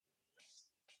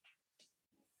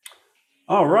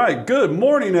All right. Good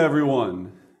morning,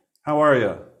 everyone. How are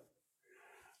you?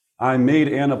 I made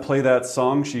Anna play that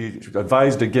song. She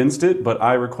advised against it, but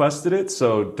I requested it,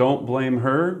 so don't blame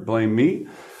her, blame me.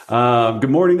 Good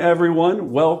morning,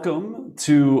 everyone. Welcome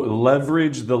to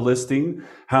Leverage the Listing.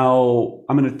 How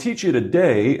I'm going to teach you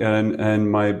today, and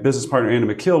my business partner, Anna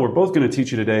McKill, we're both going to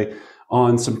teach you today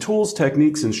on some tools,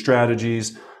 techniques, and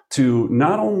strategies to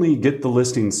not only get the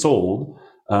listing sold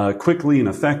quickly and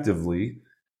effectively,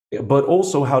 but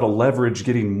also how to leverage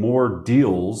getting more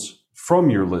deals from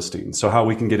your listing. So how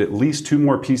we can get at least 2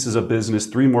 more pieces of business,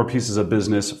 3 more pieces of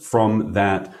business from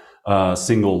that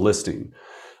single listing.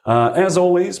 As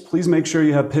always, please make sure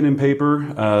you have pen and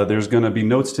paper. There's going to be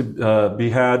notes to be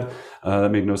had.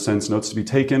 That made no sense. Notes to be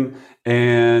taken.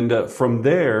 And from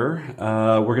there,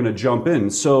 we're going to jump in.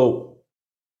 So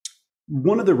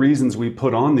one of the reasons we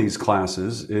put on these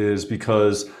classes is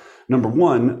because, number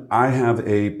one, I have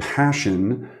a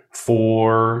passion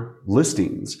for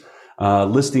listings.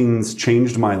 Listings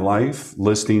changed my life.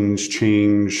 Listings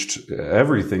changed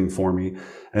everything for me.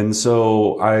 And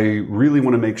so I really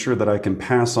want to make sure that I can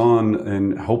pass on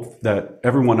and hope that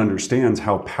everyone understands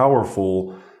how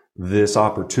powerful this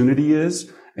opportunity is.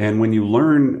 And when you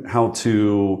learn how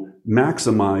to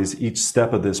maximize each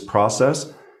step of this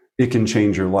process, it can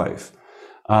change your life.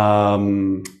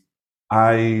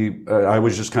 I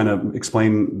was just kind of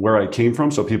explain where I came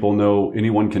from so people know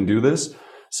anyone can do this.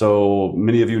 So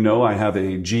many of you know I have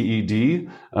a GED.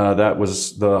 That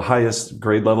was the highest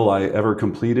grade level I ever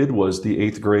completed, was the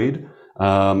 8th grade.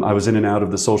 I was in and out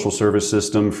of the social service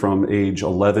system from age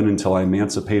 11 until I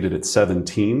emancipated at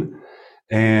 17.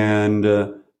 And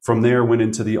from there went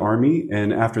into the Army.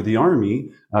 And after the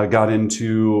Army, got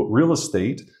into real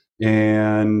estate.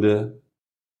 And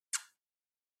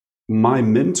my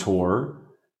mentor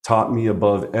taught me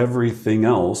above everything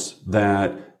else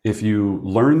that if you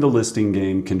learn the listing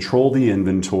game, control the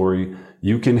inventory,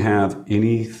 you can have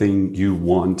anything you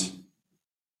want.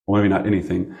 Well, maybe not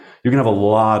anything. You can have a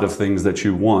lot of things that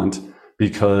you want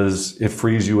because it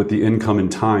frees you with the income and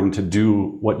time to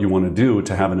do what you want to do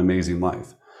to have an amazing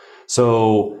life.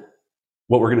 So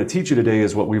what we're going to teach you today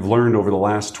is what we've learned over the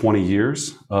last 20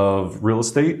 years of real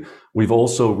estate. We've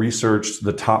also researched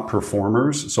the top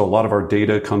performers. So a lot of our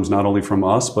data comes not only from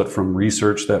us, but from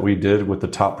research that we did with the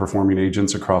top performing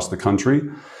agents across the country.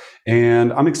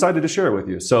 And I'm excited to share it with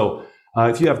you. So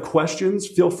if you have questions,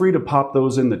 feel free to pop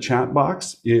those in the chat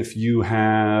box. If you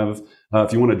want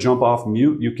to jump off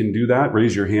mute, you can do that.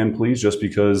 Raise your hand, please, just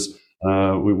because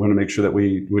we want to make sure that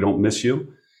we don't miss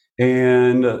you.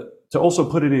 And to also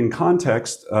put it in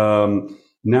context,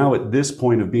 now at this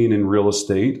point of being in real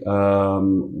estate,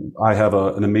 I have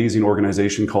an amazing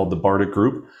organization called the Bardic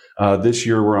Group. This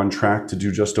year, we're on track to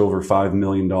do just over $5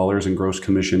 million in gross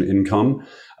commission income.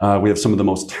 We have some of the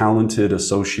most talented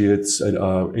associates,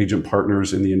 agent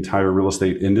partners in the entire real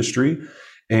estate industry.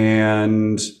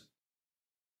 And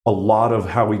a lot of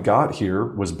how we got here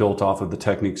was built off of the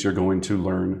techniques you're going to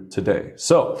learn today.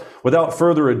 So without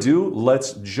further ado,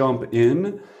 let's jump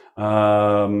in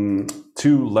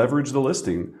to leverage the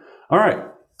listing. All right.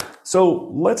 So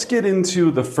let's get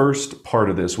into the first part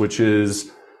of this, which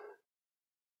is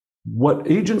what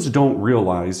agents don't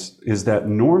realize is that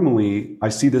normally, I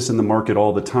see this in the market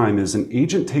all the time, is an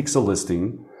agent takes a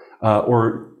listing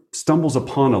or stumbles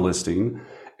upon a listing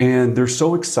and they're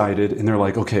so excited and they're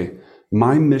like, okay,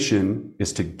 my mission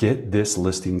is to get this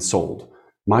listing sold.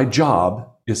 My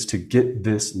job is to get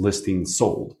this listing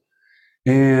sold.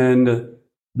 And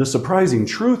the surprising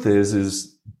truth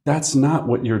is that's not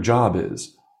what your job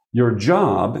is. Your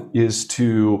job is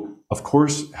to, of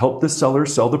course, help the seller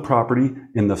sell the property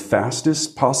in the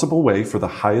fastest possible way for the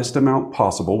highest amount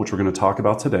possible, which we're going to talk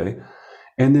about today,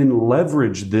 and then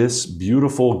leverage this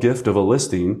beautiful gift of a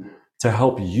listing to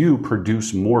help you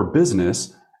produce more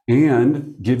business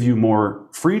and give you more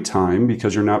free time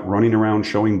because you're not running around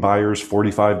showing buyers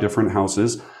 45 different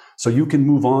houses, so you can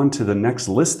move on to the next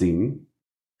listing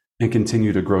and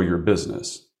continue to grow your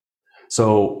business.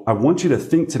 So I want you to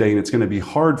think today, and it's going to be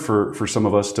hard for some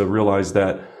of us to realize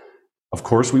that, of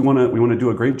course, we want to do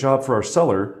a great job for our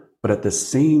seller, but at the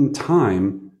same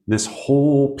time, this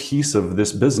whole piece of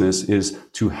this business is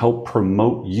to help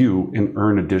promote you and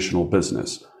earn additional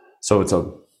business. So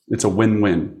it's a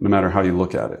win-win, no matter how you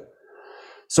look at it.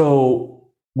 So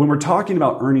when we're talking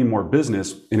about earning more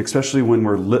business, and especially when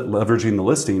we're leveraging the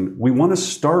listing, we want to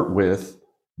start with,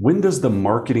 when does the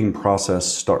marketing process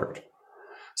start?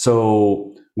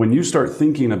 So when you start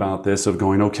thinking about this of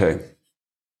going, okay,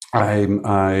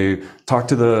 I talk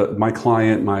to my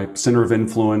client, my center of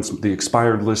influence, the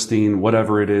expired listing,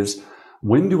 whatever it is,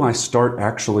 when do I start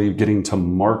actually getting to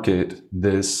market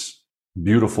this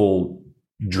beautiful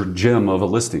gem of a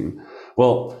listing?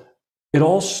 Well, it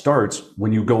all starts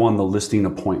when you go on the listing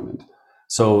appointment.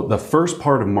 So the first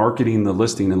part of marketing the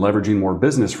listing and leveraging more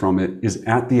business from it is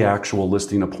at the actual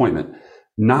listing appointment.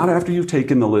 Not after you've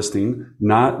taken the listing,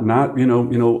 not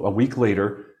a week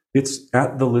later. It's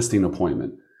at the listing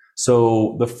appointment.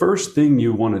 So the first thing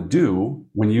you want to do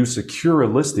when you secure a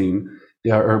listing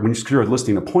or when you secure a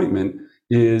listing appointment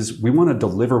is we want to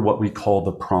deliver what we call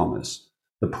the promise.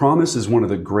 The promise is one of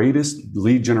the greatest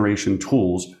lead generation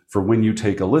tools for when you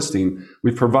take a listing.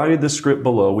 We've provided the script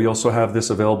below. We also have this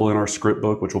available in our script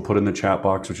book, which we'll put in the chat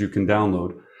box, which you can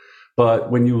download. But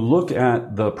when you look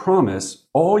at the promise,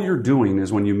 all you're doing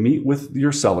is when you meet with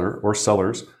your seller or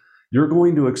sellers, you're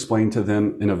going to explain to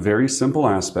them in a very simple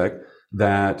aspect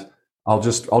that I'll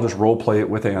just role play it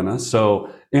with Anna.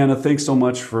 So Anna, thanks so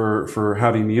much for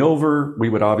having me over. We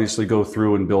would obviously go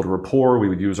through and build rapport. We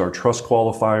would use our trust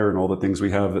qualifier and all the things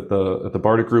we have at the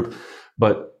Bardic Group.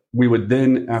 But we would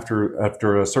then, after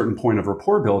a certain point of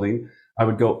rapport building, I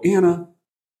would go, Anna,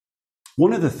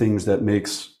 one of the things that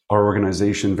makes our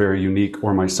organization very unique,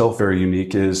 or myself very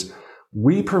unique, is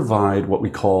we provide what we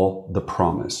call the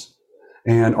promise.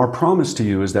 And our promise to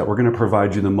you is that we're going to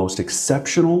provide you the most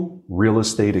exceptional real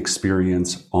estate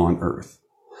experience on earth.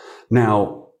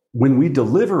 Now, when we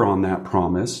deliver on that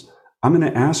promise, I'm going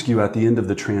to ask you at the end of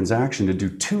the transaction to do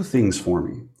two things for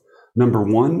me. Number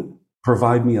one,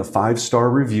 provide me a 5-star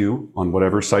review on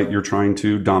whatever site you're trying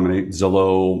to dominate,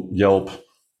 Zillow, Yelp,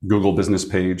 Google business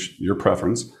page, your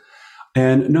preference.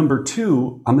 And number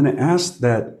two, I'm going to ask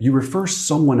that you refer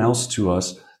someone else to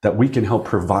us that we can help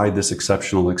provide this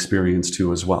exceptional experience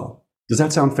to as well. Does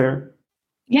that sound fair?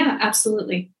 Yeah,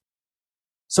 absolutely.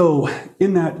 So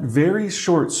in that very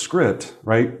short script,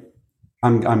 right,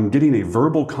 I'm getting a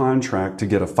verbal contract to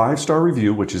get a 5-star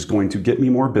review, which is going to get me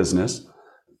more business,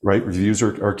 right? Reviews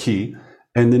are key.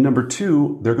 And then number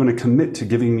two, they're going to commit to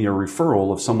giving me a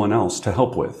referral of someone else to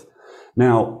help with.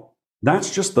 Now,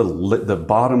 that's just the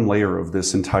bottom layer of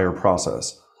this entire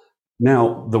process.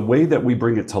 Now, the way that we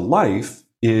bring it to life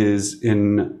is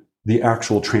in the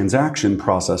actual transaction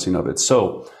processing of it.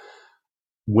 So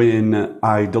when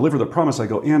I deliver the promise, I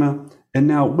go, Anna, and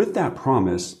now with that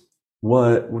promise,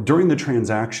 during the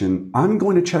transaction, I'm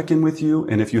going to check in with you.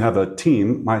 And if you have a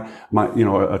team,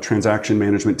 a transaction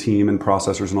management team and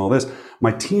processors and all this,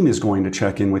 my team is going to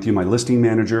check in with you, my listing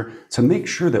manager, to make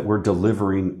sure that we're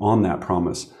delivering on that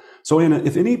promise. So Anna,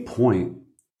 if at any point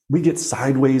we get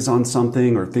sideways on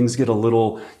something or things get a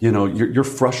little, you're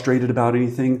frustrated about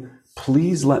anything,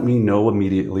 please let me know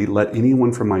immediately. Let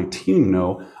anyone from my team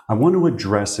know. I want to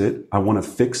address it. I want to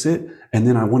fix it. And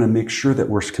then I want to make sure that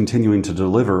we're continuing to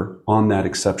deliver on that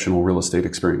exceptional real estate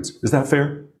experience. Is that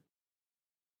fair?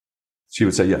 She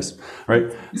would say yes,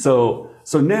 right? So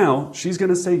now she's going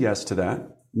to say yes to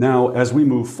that. Now, as we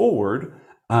move forward,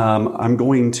 I'm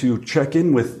going to check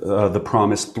in with the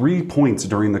promise 3 points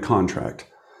during the contract.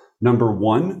 Number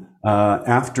one,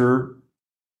 after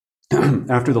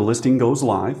the listing goes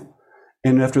live,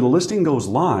 and after the listing goes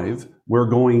live, we're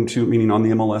going to, meaning on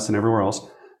the MLS and everywhere else,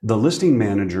 the listing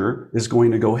manager is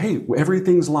going to go, hey,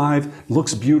 everything's live,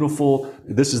 looks beautiful.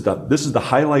 This is the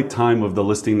highlight time of the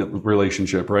listing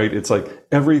relationship, right? It's like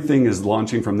everything is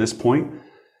launching from this point.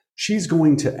 She's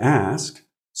going to ask,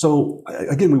 so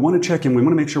again, we want to check in. We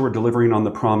want to make sure we're delivering on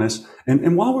the promise.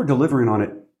 And while we're delivering on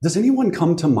it, does anyone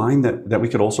come to mind that we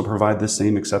could also provide this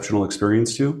same exceptional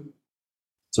experience to?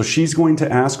 So she's going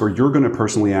to ask, or you're going to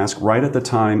personally ask right at the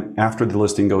time after the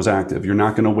listing goes active. You're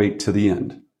not going to wait to the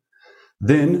end.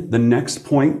 Then the next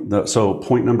point, so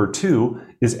point number 2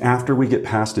 is after we get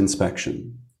past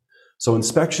inspection. So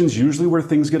inspection's usually where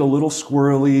things get a little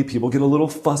squirrely, people get a little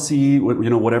fussy,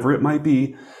 whatever it might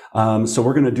be. So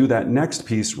we're going to do that next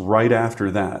piece right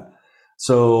after that.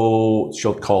 So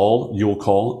you'll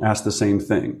call, ask the same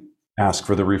thing, ask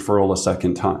for the referral a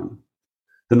second time.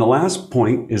 Then the last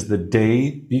point is the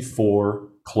day before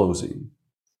closing.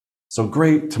 So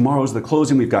great, tomorrow's the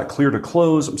closing. We've got clear to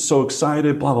close. I'm so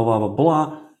excited, blah, blah, blah, blah,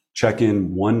 blah. Check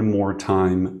in one more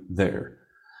time there.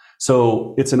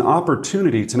 So it's an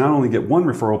opportunity to not only get one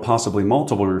referral, possibly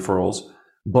multiple referrals,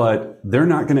 but they're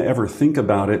not going to ever think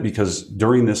about it because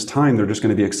during this time, they're just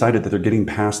going to be excited that they're getting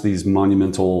past these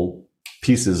monumental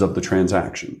pieces of the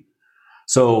transaction.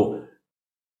 So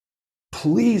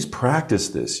please practice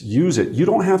this. Use it. You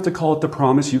don't have to call it the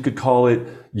promise. You could call it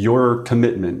your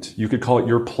commitment. You could call it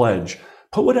your pledge.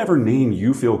 Put whatever name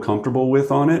you feel comfortable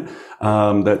with on it,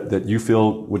 that you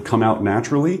feel would come out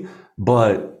naturally.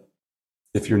 But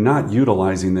if you're not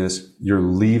utilizing this, you're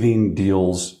leaving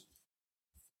deals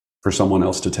for someone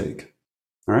else to take.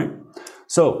 All right.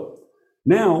 So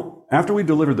now, after we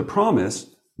delivered the promise,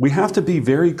 we have to be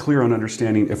very clear on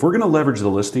understanding if we're going to leverage the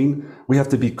listing, we have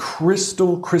to be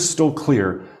crystal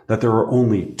clear that there are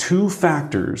only two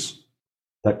factors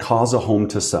that cause a home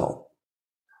to sell.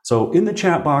 So in the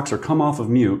chat box or come off of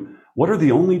mute, what are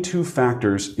the only two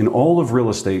factors in all of real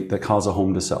estate that cause a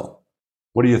home to sell?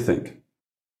 What do you think?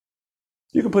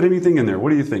 You can put anything in there.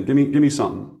 What do you think? Give me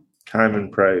something. Time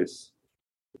and price.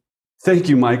 Thank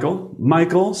you, Michael.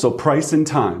 Michael, so price and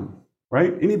time,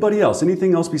 right? Anybody else?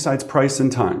 Anything else besides price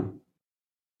and time?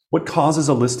 What causes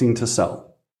a listing to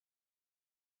sell?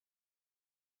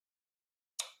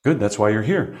 Good, that's why you're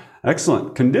here.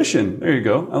 Excellent. Condition. There you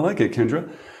go. I like it,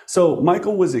 Kendra. So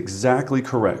Michael was exactly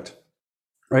correct,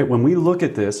 right? When we look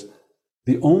at this,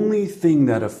 the only thing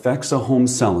that affects a home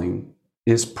selling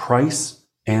is price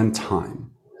and time.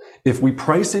 If we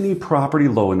price any property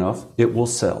low enough, it will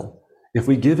sell. If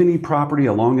we give any property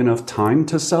a long enough time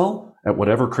to sell at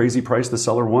whatever crazy price the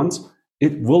seller wants,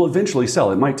 it will eventually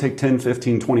sell. It might take 10,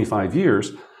 15, 25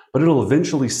 years, but it'll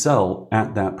eventually sell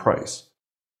at that price.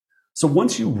 So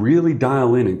once you really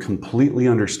dial in and completely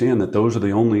understand that those are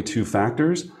the only two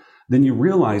factors, then you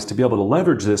realize to be able to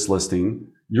leverage this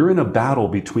listing, you're in a battle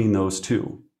between those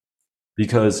two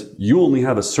because you only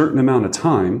have a certain amount of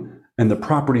time and the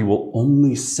property will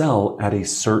only sell at a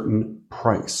certain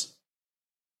price.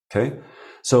 Okay.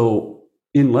 So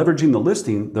in leveraging the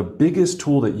listing, the biggest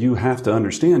tool that you have to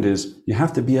understand is you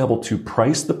have to be able to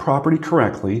price the property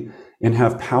correctly and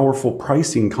have powerful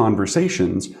pricing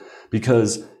conversations,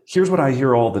 because here's what I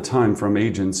hear all the time from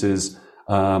agents is,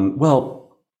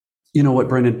 well, you know what,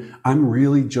 Brendan, I'm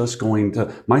really just going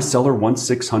to, my seller wants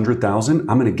 600,000.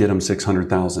 I'm going to get him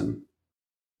 600,000.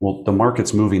 Well, the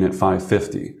market's moving at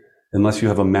 550. Unless you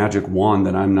have a magic wand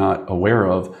that I'm not aware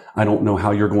of, I don't know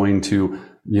how you're going to,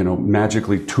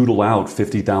 magically tootle out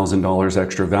 $50,000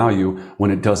 extra value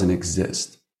when it doesn't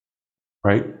exist,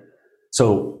 right?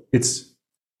 So it's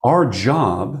our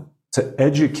job to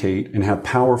educate and have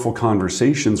powerful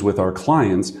conversations with our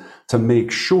clients to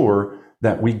make sure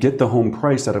that we get the home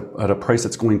price at a price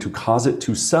that's going to cause it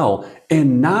to sell,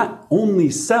 and not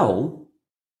only sell,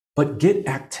 but get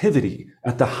activity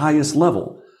at the highest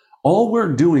level. All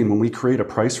we're doing when we create a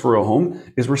price for a home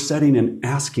is we're setting an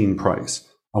asking price.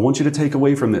 I want you to take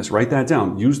away from this, write that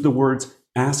down. Use the words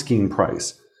asking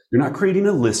price. You're not creating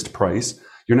a list price.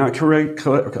 You're not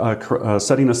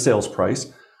setting a sales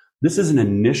price. This is an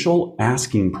initial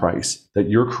asking price that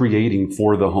you're creating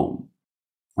for the home.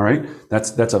 All right.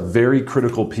 That's a very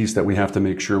critical piece that we have to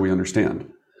make sure we understand.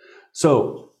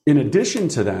 So in addition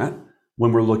to that,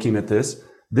 when we're looking at this,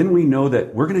 then we know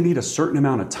that we're going to need a certain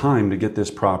amount of time to get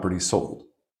this property sold.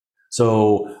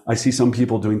 So I see some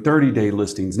people doing 30-day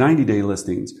listings, 90-day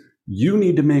listings. You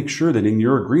need to make sure that in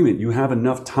your agreement, you have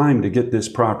enough time to get this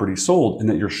property sold and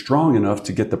that you're strong enough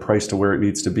to get the price to where it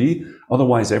needs to be.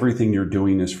 Otherwise, everything you're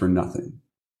doing is for nothing.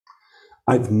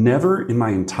 I've never in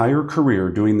my entire career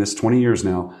doing this 20 years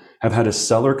now, have had a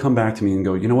seller come back to me and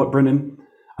go, you know what, Brendan,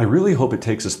 I really hope it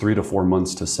takes us 3 to 4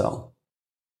 months to sell.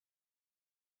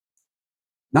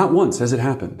 Not once has it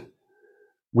happened.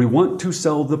 We want to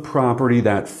sell the property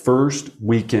that first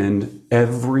weekend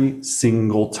every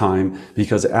single time,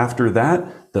 because after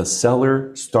that, the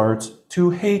seller starts to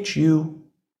hate you.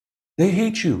 They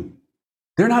hate you.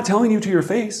 They're not telling you to your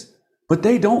face, but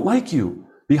they don't like you.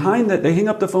 Behind that, they hang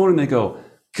up the phone and they go,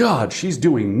 God, she's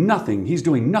doing nothing. He's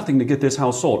doing nothing to get this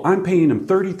house sold. I'm paying him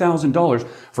 $30,000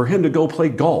 for him to go play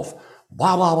golf.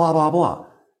 Blah, blah, blah, blah, blah.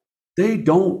 They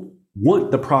don't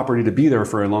want the property to be there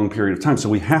for a long period of time. So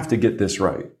we have to get this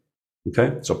right.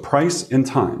 Okay. So price and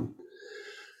time.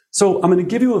 So I'm going to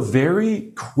give you a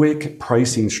very quick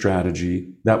pricing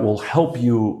strategy that will help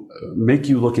you make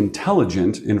you look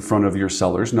intelligent in front of your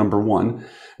sellers. Number one,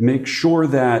 make sure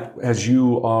that as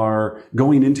you are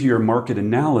going into your market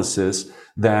analysis,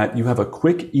 that you have a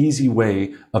quick, easy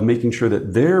way of making sure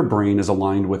that their brain is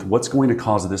aligned with what's going to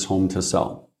cause this home to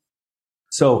sell.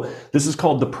 So this is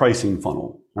called the pricing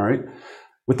funnel. All right.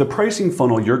 With the pricing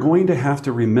funnel, you're going to have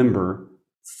to remember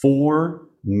 4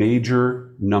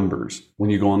 major numbers when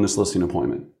you go on this listing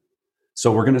appointment.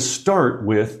 So we're going to start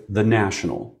with the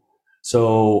national.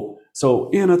 So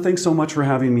Anna, thanks so much for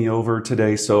having me over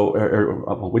today. We'd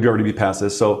already be past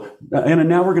this. So Anna,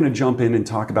 now we're going to jump in and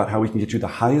talk about how we can get you the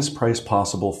highest price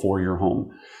possible for your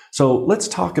home. So let's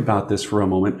talk about this for a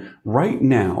moment. Right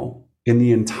now, in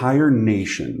the entire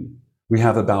nation, we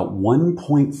have about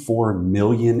 1.4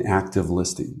 million active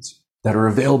listings that are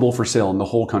available for sale in the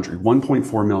whole country,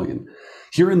 1.4 million.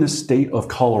 Here in the state of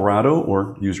Colorado,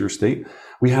 or use your state,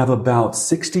 we have about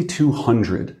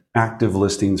 6,200 active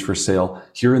listings for sale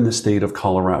here in the state of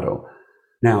Colorado.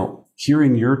 Now, here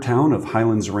in your town of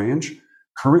Highlands Ranch,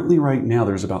 currently right now,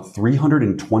 there's about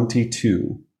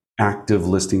 322 active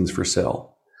listings for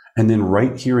sale. And then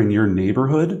right here in your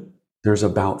neighborhood, there's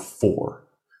about 4.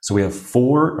 So we have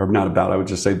 4, or not about, I would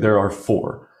just say there are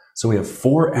 4. So we have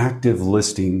 4 active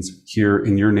listings here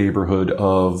in your neighborhood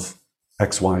of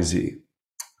XYZ.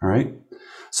 All right.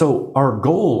 So our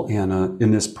goal, Anna,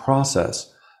 in this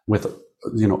process with,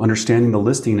 understanding the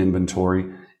listing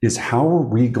inventory is how are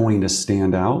we going to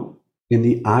stand out in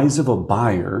the eyes of a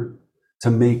buyer to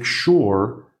make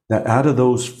sure that out of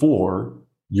those 4,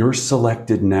 you're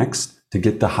selected next to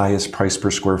get the highest price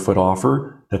per square foot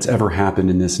offer that's ever happened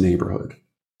in this neighborhood.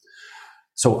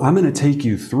 So I'm going to take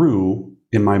you through,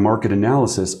 in my market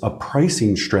analysis, a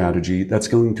pricing strategy that's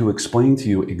going to explain to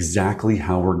you exactly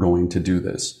how we're going to do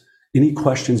this. Any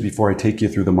questions before I take you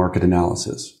through the market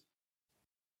analysis?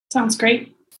 Sounds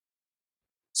great.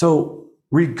 So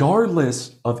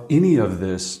regardless of any of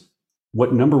this,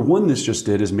 what number one this just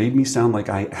did is made me sound like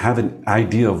I have an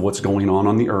idea of what's going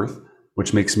on the earth,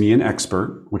 which makes me an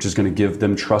expert, which is going to give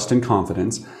them trust and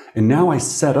confidence. And now I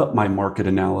set up my market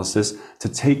analysis to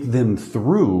take them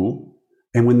through.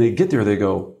 And when they get there, they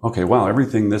go, okay, wow,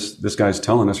 everything this guy's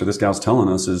telling us or this gal's telling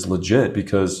us is legit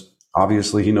because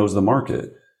obviously he knows the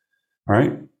market. All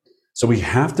right. So we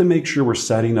have to make sure we're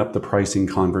setting up the pricing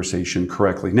conversation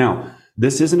correctly. Now,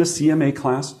 this isn't a CMA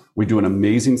class. We do an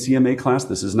amazing CMA class.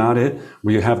 This is not it.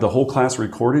 We have the whole class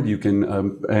recorded. You can,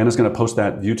 Anna's going to post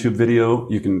that YouTube video.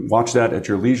 You can watch that at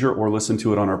your leisure or listen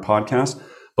to it on our podcast.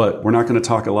 But we're not going to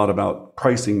talk a lot about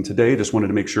pricing today. Just wanted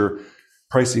to make sure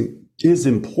pricing is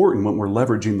important when we're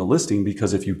leveraging the listing,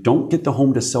 because if you don't get the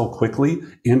home to sell quickly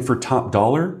and for top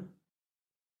dollar,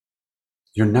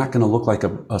 you're not going to look like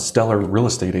a stellar real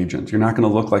estate agent. You're not going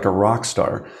to look like a rock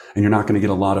star, and you're not going to get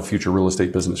a lot of future real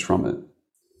estate business from it.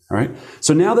 All right.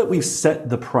 So now that we've set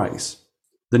the price,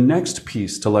 the next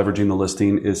piece to leveraging the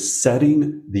listing is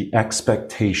setting the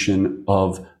expectation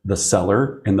of the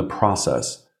seller in the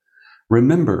process.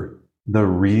 Remember, the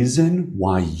reason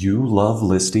why you love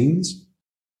listings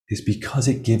is because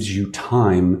it gives you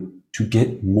time to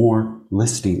get more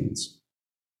listings.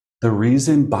 The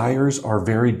reason buyers are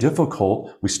very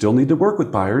difficult, we still need to work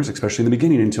with buyers, especially in the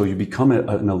beginning until you become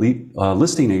an elite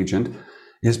listing agent,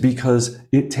 is because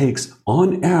it takes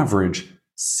on average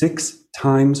 6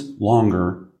 times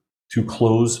longer to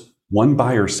close one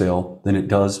buyer sale than it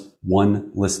does one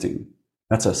listing.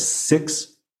 That's a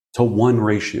 6-to-1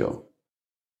 ratio.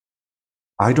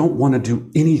 I don't want to do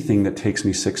anything that takes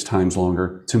me 6 times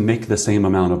longer to make the same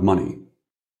amount of money.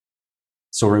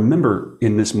 So remember,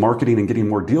 in this marketing and getting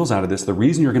more deals out of this, the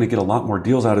reason you're going to get a lot more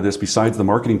deals out of this, besides the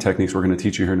marketing techniques we're going to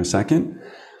teach you here in a second,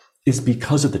 is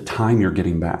because of the time you're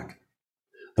getting back.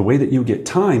 The way that you get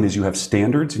time is you have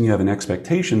standards and you have an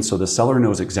expectation, so the seller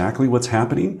knows exactly what's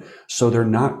happening. So they're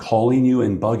not calling you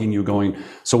and bugging you going,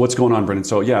 so what's going on, Brendan?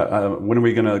 So when are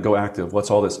we going to go active? What's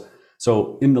all this?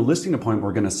 So in the listing appointment,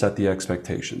 we're going to set the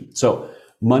expectation. So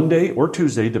Monday or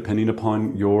Tuesday, depending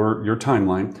upon your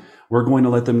timeline, we're going to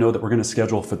let them know that we're going to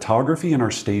schedule photography and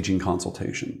our staging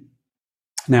consultation.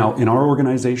 Now, in our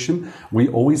organization, we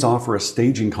always offer a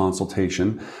staging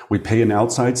consultation. We pay an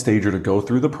outside stager to go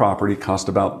through the property, cost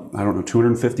about,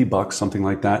 $250, something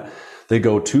like that. They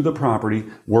go to the property,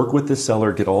 work with the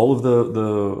seller, get all of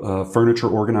the furniture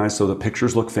organized so the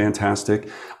pictures look fantastic.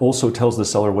 Also tells the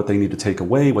seller what they need to take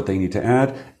away, what they need to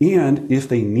add. And if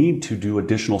they need to do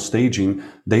additional staging,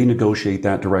 they negotiate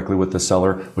that directly with the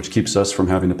seller, which keeps us from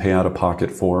having to pay out of pocket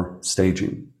for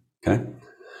staging. Okay.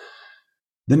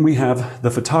 Then we have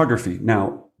the photography.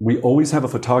 Now, we always have a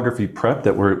photography prep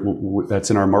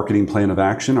that's in our marketing plan of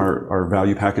action, our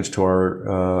value package to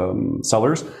our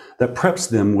sellers, that preps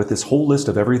them with this whole list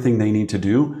of everything they need to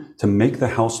do to make the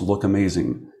house look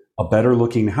amazing. A better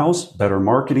looking house, better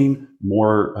marketing,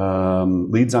 more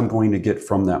leads I'm going to get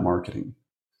from that marketing.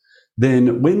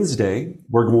 Then Wednesday,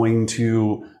 we're going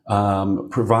to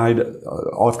provide,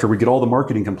 after we get all the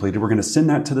marketing completed, we're going to send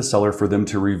that to the seller for them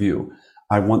to review.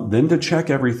 I want them to check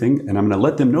everything, and I'm going to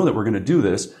let them know that we're going to do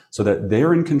this so that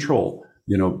they're in control.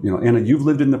 Anna, you've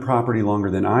lived in the property longer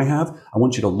than I have. I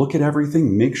want you to look at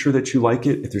everything, make sure that you like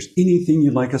it. If there's anything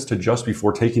you'd like us to adjust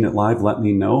before taking it live, let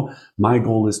me know. My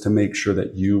goal is to make sure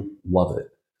that you love it.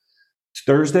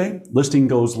 Thursday, listing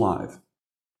goes live.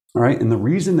 All right. And the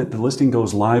reason that the listing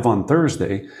goes live on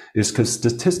Thursday is because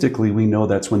statistically, we know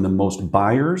that's when the most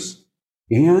buyers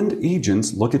and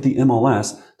agents look at the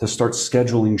MLS to start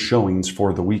scheduling showings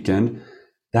for the weekend.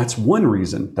 That's one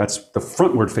reason. That's the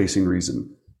frontward facing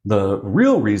reason. The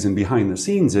real reason behind the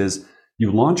scenes is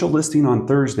You launch a listing on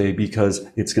Thursday because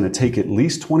it's going to take at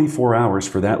least 24 hours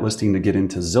for that listing to get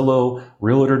into Zillow,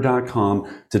 Realtor.com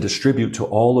to distribute to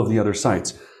all of the other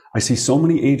sites. I see so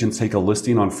many agents take a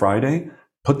listing on Friday,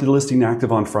 put the listing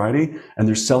active on Friday, and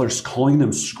there's sellers calling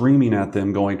them, screaming at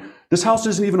them, going, "This house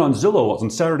isn't even on Zillow on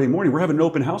Saturday morning. We're having an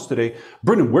open house today.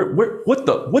 Brendan, what?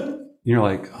 And you're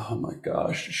like, oh my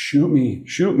gosh, shoot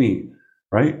me,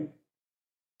 right?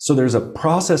 So there's a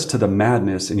process to the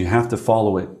madness, and you have to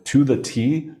follow it to the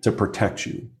T to protect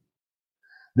you.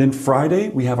 Then Friday,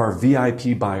 we have our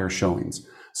VIP buyer showings.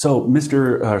 So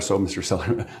Mr.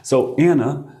 Seller,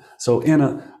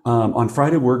 Anna, on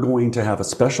Friday, we're going to have a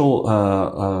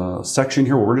special section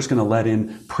here where we're just going to let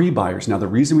in pre-buyers. Now, the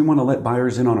reason we want to let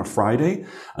buyers in on a Friday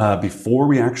before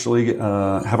we actually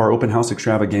have our open house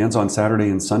extravaganza on Saturday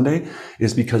and Sunday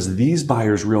is because these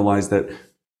buyers realize that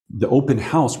the open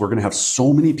house, we're going to have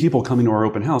so many people coming to our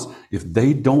open house. If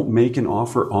they don't make an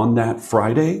offer on that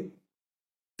Friday,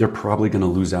 they're probably going to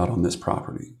lose out on this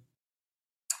property.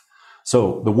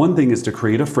 So the one thing is to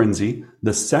create a frenzy.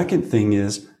 The second thing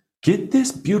is get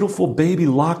this beautiful baby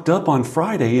locked up on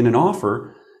Friday in an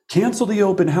offer, cancel the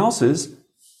open houses,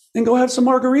 and go have some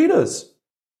margaritas,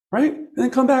 right? And then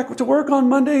come back to work on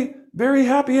Monday very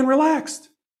happy and relaxed,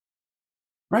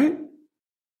 right?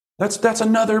 That's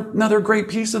another great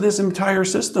piece of this entire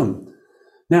system.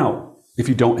 Now, if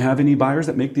you don't have any buyers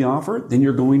that make the offer, then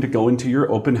you're going to go into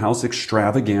your open house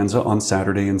extravaganza on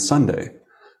Saturday and Sunday,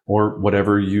 or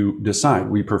whatever you decide.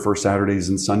 We prefer Saturdays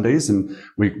and Sundays, and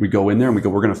we go in there and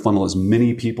we're going to funnel as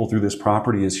many people through this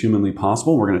property as humanly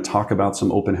possible. We're going to talk about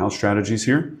some open house strategies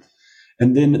here.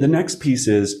 And then the next piece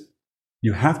is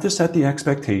you have to set the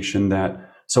expectation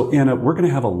that, so Anna, we're going to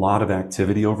have a lot of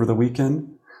activity over the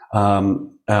weekend.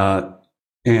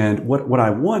 And what I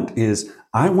want is,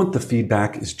 I want the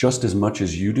feedback is just as much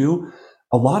as you do.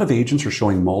 A lot of agents are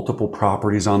showing multiple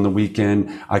properties on the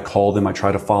weekend. I call them, I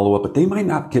try to follow up, but they might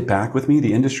not get back with me.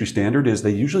 The industry standard is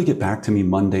they usually get back to me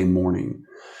Monday morning.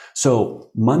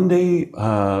 So Monday,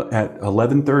 at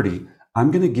 11:30,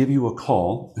 I'm going to give you a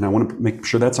call, and I want to make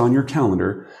sure that's on your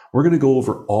calendar. We're going to go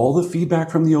over all the feedback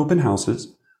from the open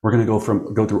houses. We're going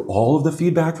to go through all of the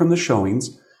feedback from the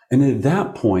showings. And at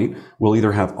that point, we'll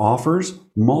either have offers,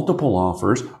 multiple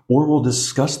offers, or we'll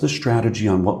discuss the strategy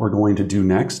on what we're going to do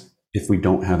next if we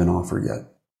don't have an offer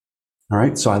yet. All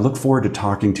right. So I look forward to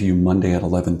talking to you Monday at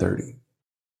 11:30.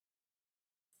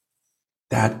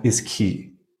 That is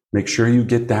key. Make sure you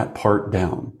get that part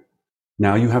down.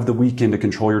 Now you have the weekend to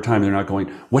control your time. They're not going,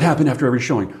 what happened after every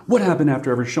showing? What happened after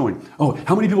every showing? Oh,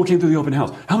 how many people came through the open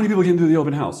house? How many people came through the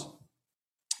open house?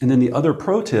 And then the other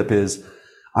pro tip is,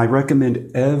 I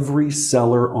recommend every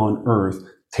seller on earth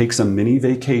takes a mini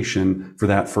vacation for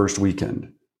that first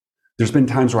weekend. There's been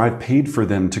times where I've paid for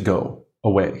them to go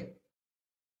away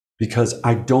because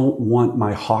I don't want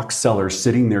my hawk seller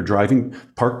sitting there driving,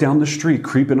 parked down the street,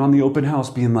 creeping on the open house,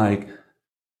 being like,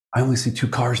 I only see 2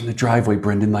 cars in the driveway,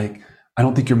 Brendan. Like, I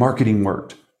don't think your marketing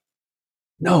worked.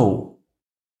 No.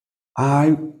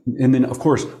 And then of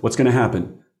course, what's going to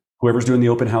happen? Whoever's doing the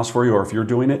open house for you, or if you're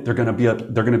doing it, they're going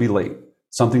to be late.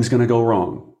 Something's going to go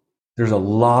wrong. There's a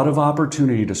lot of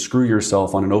opportunity to screw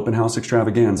yourself on an open house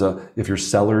extravaganza if your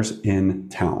seller's in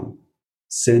town.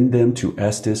 Send them to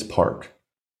Estes Park.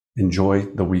 Enjoy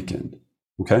the weekend.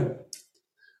 Okay?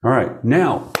 All right.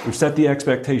 Now, we've set the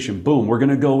expectation. Boom. We're going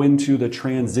to go into the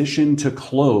transition to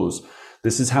close.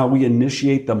 This is how we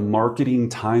initiate the marketing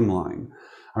timeline.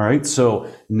 All right.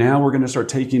 So now we're going to start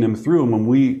taking them through.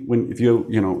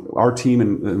 And our team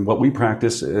and what we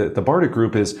practice at the Bardic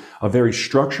Group is a very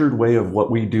structured way of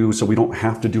what we do. So we don't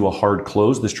have to do a hard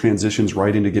close. This transitions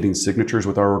right into getting signatures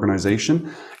with our organization.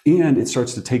 And it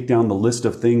starts to take down the list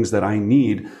of things that I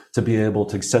need to be able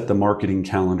to set the marketing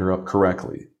calendar up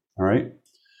correctly. All right.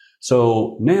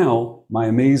 So now my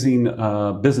amazing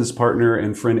business partner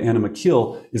and friend Anna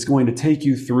McKeel is going to take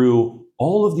you through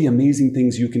all of the amazing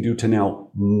things you can do to now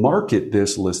market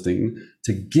this listing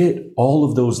to get all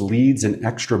of those leads and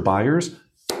extra buyers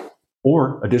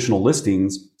or additional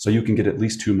listings so you can get at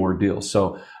least 2 more deals.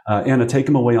 So Anna, take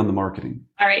them away on the marketing.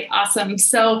 All right, awesome.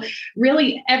 So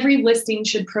really every listing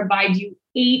should provide you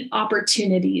 8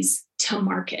 opportunities to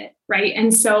market, right?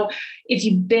 And so if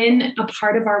you've been a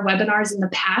part of our webinars in the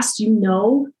past, you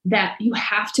know that you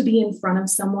have to be in front of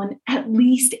someone at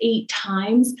least 8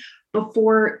 times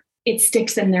before it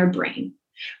sticks in their brain,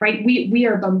 right? We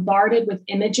are bombarded with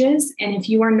images. And if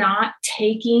you are not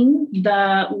taking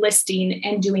the listing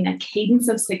and doing a cadence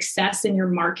of success in your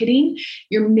marketing,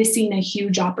 you're missing a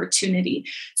huge opportunity.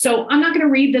 So I'm not going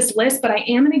to read this list, but I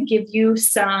am going to give you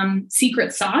some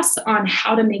secret sauce on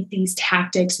how to make these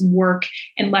tactics work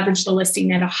and leverage the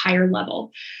listing at a higher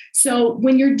level. So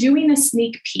when you're doing a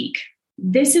sneak peek,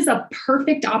 this is a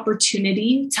perfect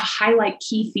opportunity to highlight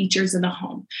key features of the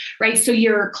home, right? So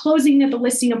you're closing at the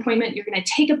listing appointment, you're going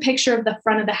to take a picture of the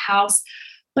front of the house,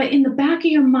 but in the back of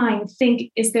your mind,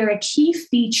 think, is there a key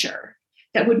feature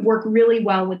that would work really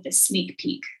well with this sneak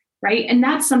peek, right? And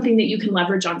that's something that you can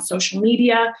leverage on social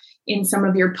media in some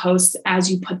of your posts as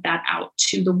you put that out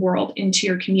to the world, into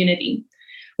your community.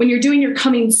 When you're doing your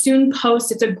coming soon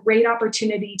post, it's a great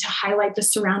opportunity to highlight the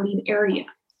surrounding area,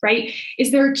 right?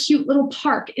 Is there a cute little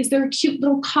park? Is there a cute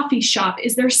little coffee shop?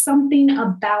 Is there something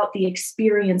about the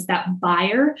experience that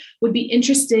buyer would be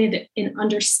interested in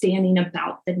understanding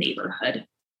about the neighborhood?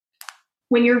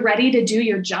 When you're ready to do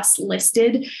your just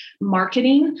listed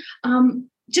marketing,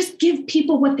 just give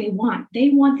people what they want. They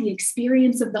want the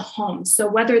experience of the home. So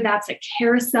whether that's a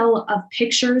carousel of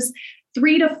pictures,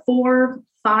 3 to 4,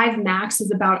 5 max is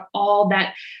about all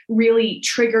that really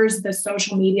triggers the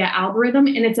social media algorithm.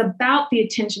 And it's about the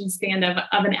attention span of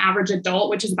an average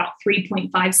adult, which is about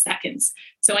 3.5 seconds.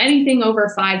 So anything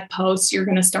over 5 posts, you're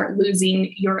going to start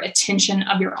losing your attention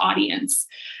of your audience.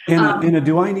 Anna,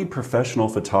 do I need professional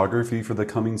photography for the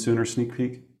coming sooner sneak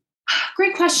peek?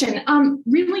 Great question.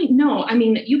 Really, no. I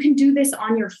mean, you can do this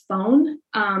on your phone.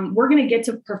 We're going to get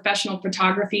to professional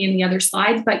photography in the other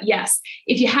slides, but yes,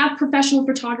 if you have professional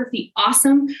photography,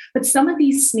 awesome. But some of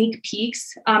these sneak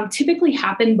peeks typically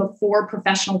happen before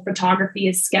professional photography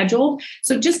is scheduled.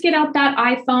 So just get out that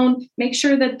iPhone, make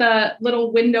sure that the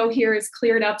little window here is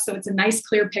cleared up so it's a nice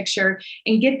clear picture,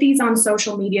 and get these on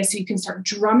social media so you can start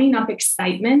drumming up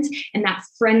excitement and that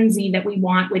frenzy that we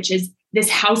want, which is this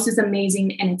house is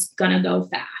amazing and it's going to go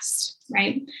fast,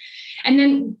 right? And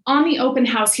then on the open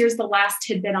house, here's the last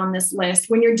tidbit on this list.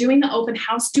 When you're doing the open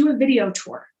house, do a video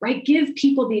tour, right? Give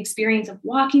people the experience of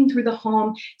walking through the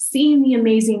home, seeing the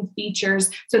amazing features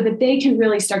so that they can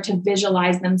really start to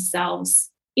visualize themselves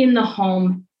in the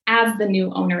home as the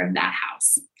new owner of that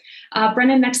house.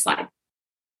 Brennan, next slide.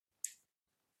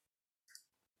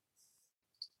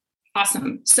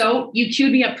 Awesome. So you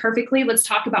queued me up perfectly. Let's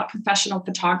talk about professional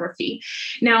photography.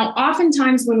 Now,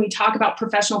 oftentimes when we talk about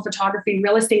professional photography,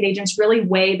 real estate agents really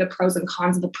weigh the pros and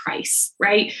cons of the price,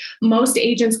 right? Most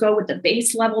agents go with the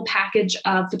base level package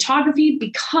of photography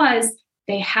because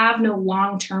they have no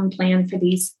long-term plan for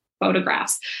these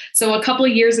photographs. So a couple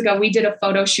of years ago, we did a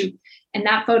photo shoot, and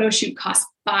that photo shoot cost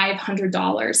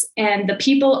 $500. And the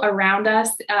people around us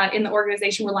in the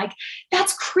organization were like,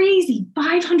 that's crazy.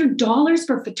 $500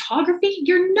 for photography?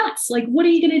 You're nuts. Like, what are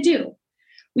you going to do?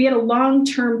 We had a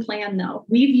long-term plan though.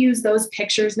 We've used those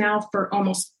pictures now for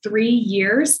almost 3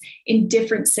 years in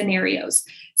different scenarios.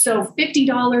 So $50,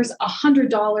 $100,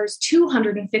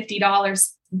 $250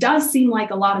 does seem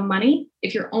like a lot of money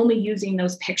if you're only using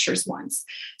those pictures once.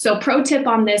 So pro tip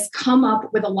on this, come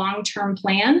up with a long-term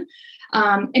plan.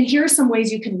 And here are some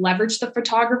ways you can leverage the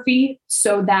photography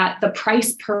so that the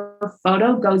price per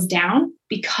photo goes down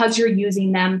because you're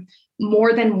using them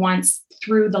more than once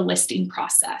through the listing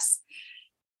process.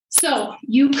 So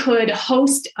you could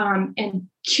host and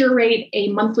curate a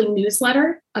monthly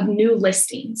newsletter of new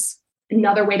listings.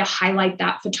 Another way to highlight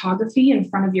that photography in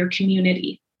front of your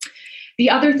community. The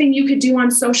other thing you could do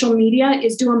on social media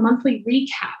is do a monthly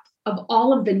recap of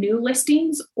all of the new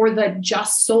listings or the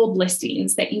just sold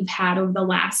listings that you've had over the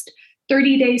last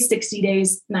 30 days, 60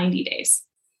 days, 90 days.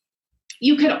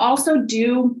 You could also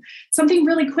do something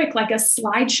really quick, like a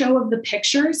slideshow of the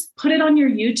pictures, put it on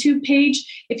your YouTube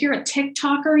page. If you're a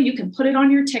TikToker, you can put it on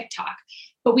your TikTok.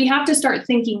 But we have to start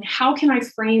thinking, how can I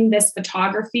frame this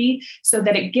photography so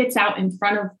that it gets out in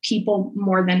front of people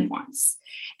more than once?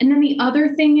 And then the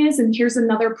other thing is, and here's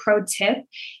another pro tip,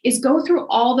 is go through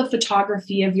all the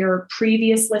photography of your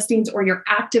previous listings or your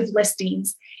active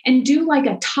listings and do like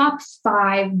a top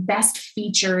 5 best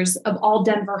features of all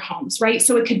Denver homes, right?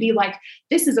 So it could be like,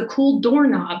 this is a cool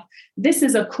doorknob. This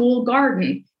is a cool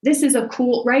garden. This is a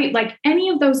cool, right? Like any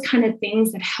of those kind of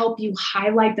things that help you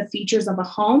highlight the features of a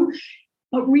home.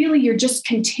 But really, you're just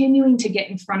continuing to get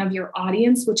in front of your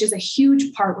audience, which is a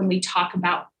huge part when we talk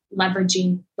about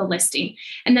leveraging the listing.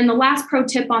 And then the last pro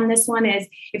tip on this one is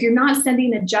if you're not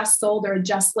sending a just sold or a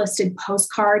just listed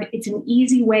postcard, it's an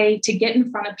easy way to get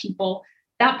in front of people.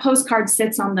 That postcard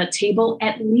sits on the table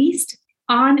at least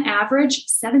on average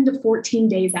 7 to 14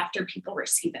 days after people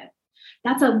receive it.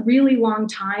 that's a really long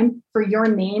time for your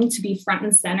name to be front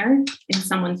and center in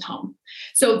someone's home.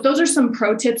 So those are some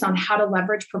pro tips on how to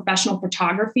leverage professional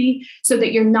photography so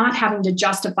that you're not having to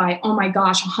justify, oh my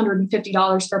gosh,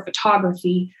 $150 for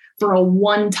photography for a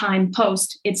one-time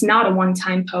post. It's not a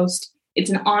one-time post.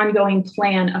 It's an ongoing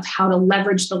plan of how to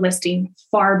leverage the listing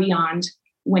far beyond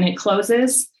when it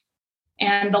closes.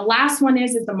 And the last one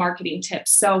is the marketing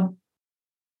tips. So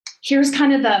here's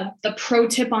kind of the pro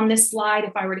tip on this slide.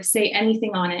 If I were to say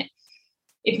anything on it,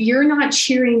 if you're not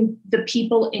cheering the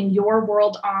people in your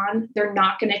world on, they're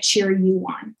not going to cheer you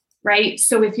on, right?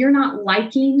 So if you're not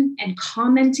liking and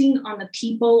commenting on the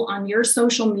people on your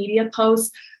social media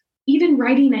posts, even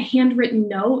writing a handwritten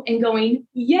note and going,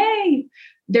 yay,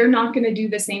 they're not going to do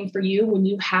the same for you when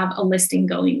you have a listing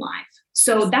going live.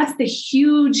 So that's the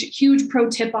huge pro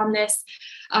tip on this.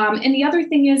 And the other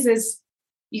thing is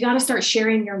you got to start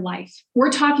sharing your life.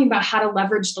 We're talking about how to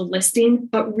leverage the listing,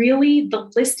 but really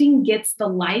the listing gets the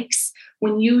likes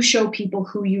when you show people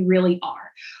who you really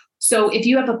are. So if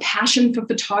you have a passion for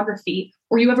photography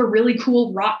or you have a really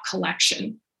cool rock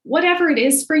collection, whatever it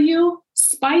is for you,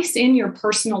 spice in your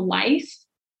personal life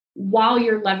while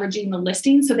you're leveraging the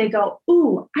listing. So they go,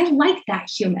 ooh, I like that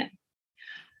human.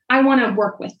 I want to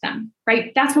work with them,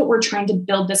 right? That's what we're trying to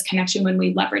build this connection when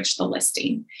we leverage the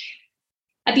listing.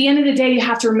 At the end of the day, you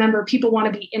have to remember people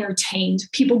want to be entertained.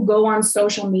 People go on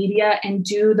social media and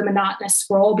do the monotonous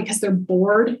scroll because they're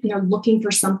bored and they're looking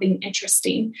for something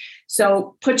interesting.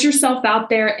 So put yourself out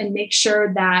there and make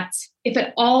sure that if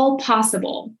at all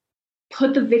possible,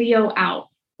 put the video out,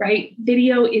 right?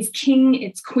 Video is king,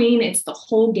 it's queen, it's the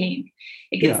whole game.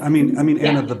 I mean,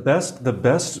 Anna, the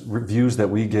best reviews that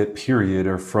we get, period,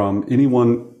 are from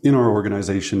anyone in our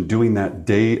organization doing that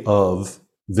day of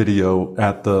video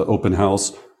at the open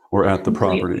house or at the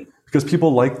property, because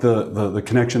people like the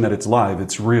connection that it's live,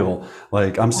 it's real.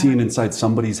 Like I'm seeing inside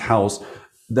somebody's house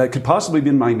that could possibly be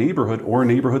in my neighborhood or a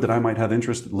neighborhood that I might have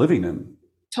interest living in.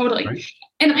 Totally. Right?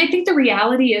 And I think the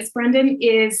reality is, Brendan,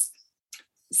 is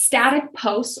static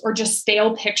posts or just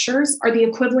stale pictures are the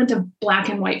equivalent of black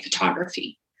and white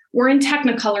photography. We're in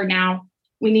Technicolor now.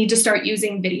 We need to start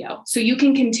using video. So you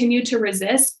can continue to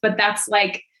resist, but that's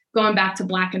like going back to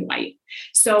black and white.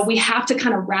 So we have to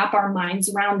kind of wrap our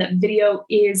minds around that video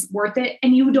is worth it.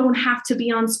 And you don't have to be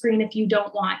on screen if you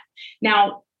don't want.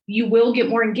 Now, you will get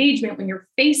more engagement when your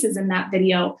face is in that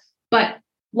video. But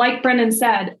like Brendan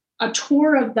said, a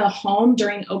tour of the home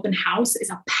during open house is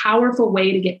a powerful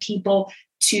way to get people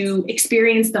to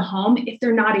experience the home if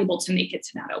they're not able to make it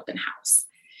to that open house.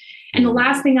 And the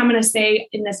last thing I'm going to say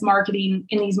in these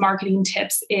marketing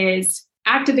tips is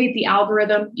activate the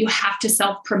algorithm. You have to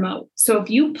self-promote. So if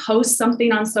you post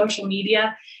something on social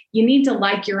media, you need to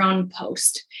like your own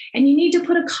post. And you need to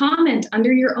put a comment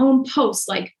under your own post,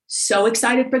 like, so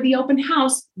excited for the open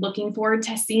house, looking forward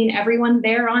to seeing everyone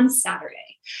there on Saturday.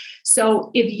 So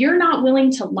if you're not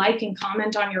willing to like and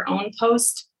comment on your own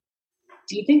post,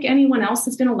 do you think anyone else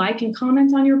is going to like and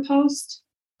comment on your post?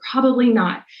 Probably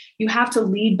not. You have to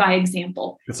lead by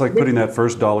example. It's like putting that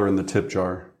first dollar in the tip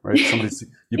jar, right?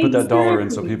 You put that dollar in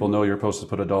so people know you're supposed to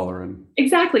put a dollar in.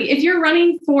 Exactly. If you're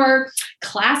running for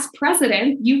class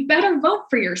president, you better vote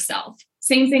for yourself.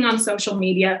 Same thing on social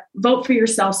media. Vote for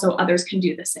yourself so others can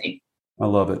do the same. I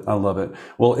love it.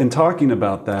 Well, in talking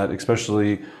about that,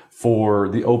 especially for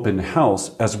the open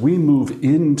house, as we move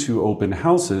into open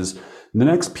houses, the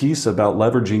next piece about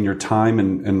leveraging your time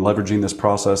and leveraging this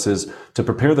process is to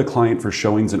prepare the client for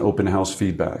showings and open house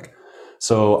feedback.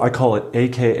 So I call it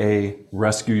AKA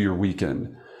rescue your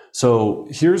weekend. So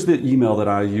here's the email that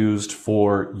I used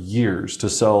for years to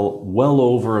sell well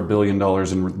over $1 billion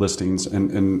in listings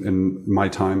in my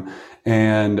time.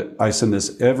 And I send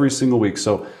this every single week.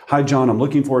 So, hi, John, I'm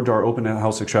looking forward to our open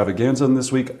house extravaganza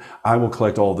this week. I will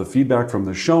collect all the feedback from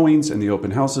the showings and the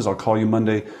open houses. I'll call you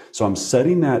Monday. So I'm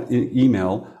setting that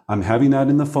email. I'm having that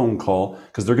in the phone call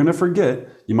because they're going to forget.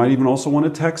 You might even also want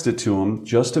to text it to them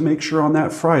just to make sure on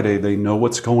that Friday they know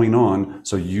what's going on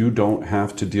so you don't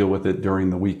have to deal with it during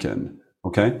the weekend.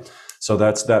 Okay? So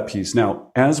that's that piece.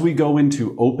 Now, as we go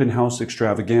into open house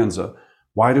extravaganza,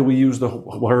 why do we use the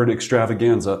word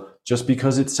extravaganza? Just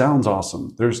because it sounds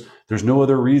awesome. There's no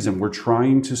other reason. We're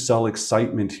trying to sell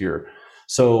excitement here.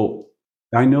 So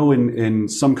I know in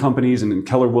some companies and in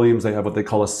Keller Williams, they have what they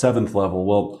call a 7th level.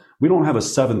 Well, we don't have a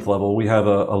 7th level. We have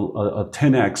a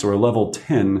 10X or a level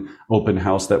 10 open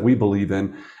house that we believe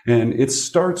in. And it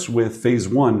starts with phase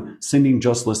 1, sending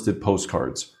just listed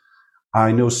postcards.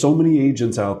 I know so many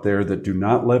agents out there that do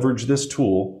not leverage this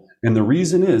tool. And the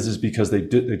reason is because they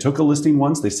took a listing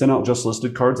once, they sent out just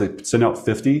listed cards, they sent out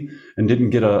 50 and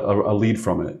didn't get a lead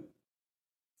from it.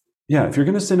 Yeah, if you're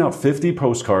going to send out 50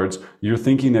 postcards, you're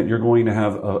thinking that you're going to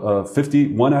have a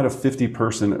 1 out of 50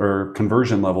 person or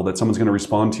conversion level that someone's going to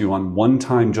respond to you on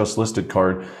one-time just listed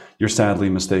card. You're sadly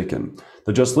mistaken.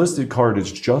 The just listed card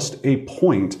is just a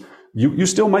point. You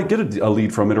still might get a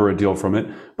lead from it or a deal from it,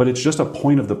 but it's just a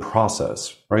point of the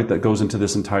process, right? That goes into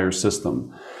this entire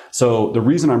system. So the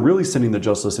reason I'm really sending the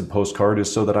just listed postcard is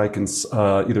so that I can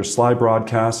either Sly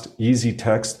Broadcast, Easy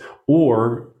Text,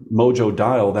 or Mojo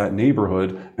Dial that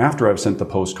neighborhood after I've sent the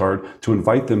postcard to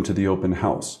invite them to the open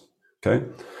house. Okay.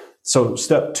 So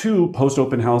step 2, post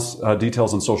open house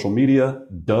details on social media.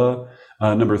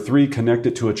 Number 3, connect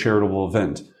it to a charitable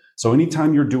event. So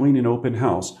anytime you're doing an open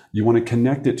house, you want to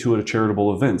connect it to a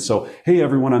charitable event. So, hey,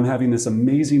 everyone, I'm having this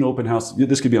amazing open house.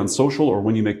 This could be on social or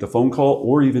when you make the phone call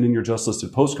or even in your just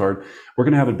listed postcard. We're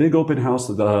going to have a big open house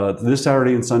this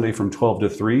Saturday and Sunday from 12 to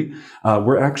 3.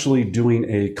 We're actually doing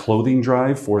a clothing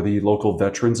drive for the local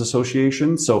Veterans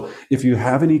Association. So if you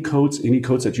have any coats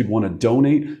that you'd want to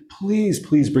donate,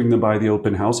 please bring them by the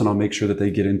open house and I'll make sure that they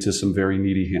get into some very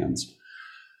needy hands.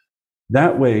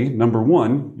 That way, number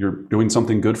 1, you're doing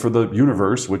something good for the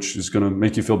universe, which is going to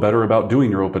make you feel better about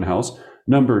doing your open house.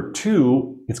 Number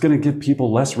 2, it's going to give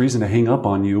people less reason to hang up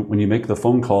on you when you make the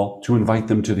phone call to invite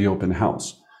them to the open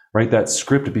house, right? That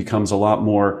script becomes a lot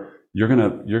more, you're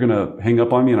going to hang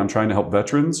up on me and I'm trying to help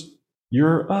veterans.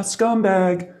 You're a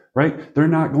scumbag, right? They're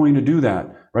not going to do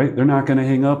that, right? They're not going to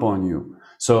hang up on you.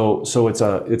 So it's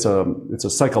a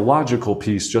psychological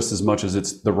piece just as much as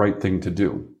it's the right thing to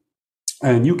do.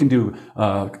 And you can do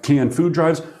canned food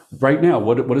drives. Right now,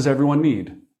 what does everyone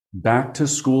need? Back to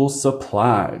school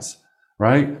supplies,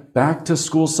 right? Back to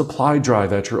school supply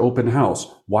drive at your open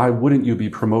house. Why wouldn't you be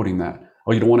promoting that?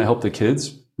 Oh, you don't want to help the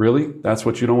kids? Really? That's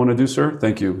what you don't want to do, sir?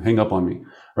 Thank you. Hang up on me,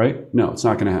 right? No, it's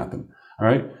not going to happen. All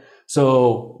right.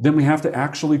 So then we have to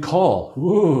actually call.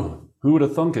 Ooh, who would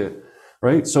have thunk it?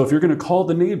 Right? So if you're going to call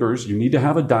the neighbors, you need to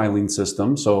have a dialing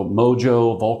system. So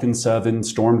Mojo, Vulcan 7,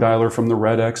 Storm Dialer from the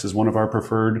Red X is one of our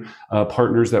preferred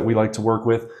partners that we like to work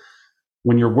with.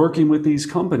 When you're working with these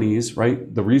companies,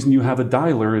 right, the reason you have a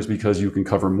dialer is because you can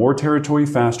cover more territory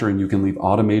faster and you can leave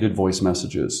automated voice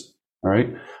messages, all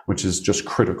right, which is just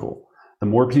critical. The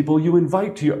more people you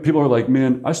invite to you, people are like,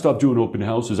 man, I stopped doing open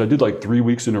houses. I did like 3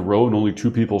 weeks in a row and only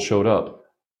 2 people showed up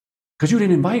because you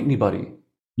didn't invite anybody.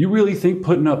 You really think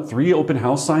putting up 3 open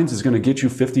house signs is going to get you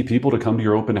 50 people to come to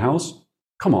your open house?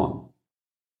 Come on.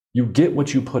 You get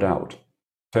what you put out.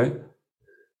 Okay.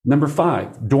 Number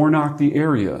 5, door knock the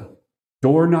area.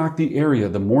 Door knock the area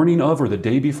the morning of or the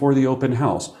day before the open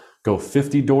house. Go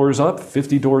 50 doors up,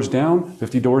 50 doors down,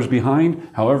 50 doors behind,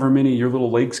 however many your little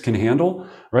legs can handle,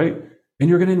 right? And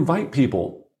you're going to invite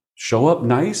people. Show up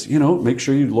nice, make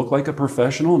sure you look like a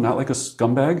professional, not like a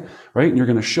scumbag, right? And you're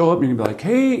going to show up and you're going to be like,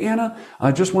 hey, Anna,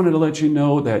 I just wanted to let you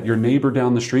know that your neighbor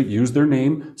down the street used their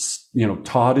name,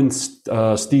 Todd and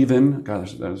Steven. God,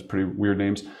 those pretty weird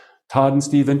names. Todd and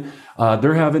Steven,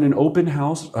 they're having an open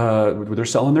house. They're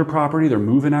selling their property. They're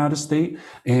moving out of state.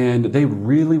 And they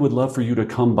really would love for you to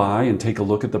come by and take a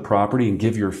look at the property and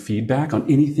give your feedback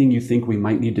on anything you think we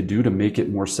might need to do to make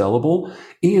it more sellable.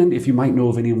 And if you might know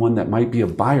of anyone that might be a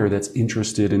buyer that's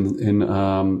interested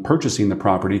in purchasing the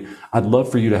property, I'd love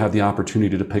for you to have the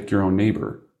opportunity to pick your own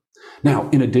neighbor. Now,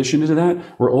 in addition to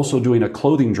that, we're also doing a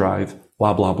clothing drive,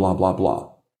 blah, blah, blah, blah,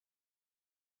 blah.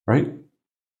 Right?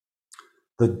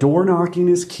 The door knocking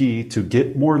is key to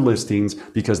get more listings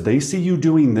because they see you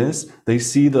doing this. They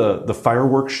see the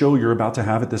fireworks show you're about to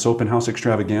have at this open house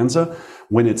extravaganza.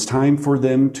 When it's time for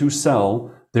them to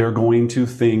sell, they're going to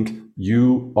think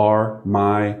you are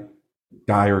my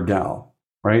guy or gal,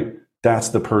 right? That's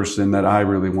the person that I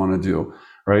really want to do,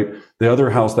 right? The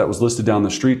other house that was listed down the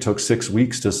street took 6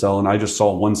 weeks to sell. And I just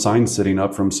saw one sign sitting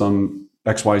up from some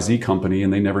XYZ company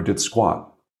and they never did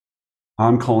squat.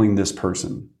 I'm calling this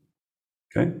person.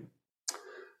 Okay.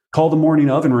 Call the morning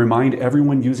of and remind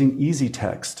everyone using Easy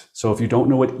Text. So if you don't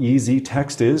know what Easy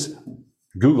Text is,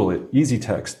 Google it, Easy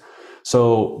Text.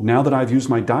 So now that I've used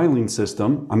my dialing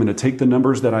system, I'm going to take the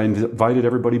numbers that I invited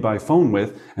everybody by phone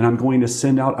with, and I'm going to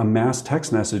send out a mass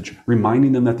text message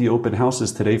reminding them that the open house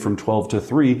is today from 12 to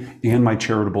 3 and my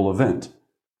charitable event.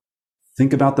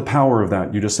 Think about the power of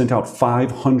that. You just sent out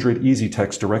 500 Easy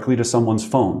Text directly to someone's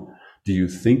phone. Do you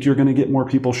think you're going to get more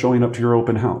people showing up to your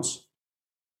open house?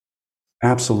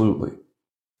 Absolutely.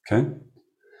 Okay.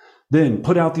 Then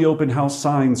put out the open house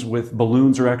signs with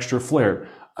balloons or extra flair.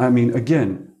 I mean,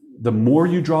 again, the more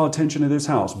you draw attention to this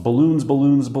house, balloons,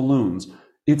 balloons, balloons,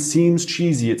 it seems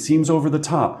cheesy. It seems over the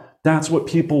top. That's what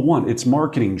people want. It's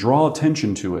marketing. Draw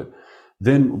attention to it.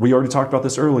 Then we already talked about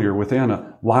this earlier with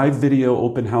Anna, live video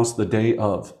open house the day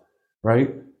of,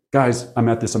 right? guys, I'm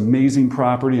at this amazing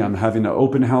property. I'm having an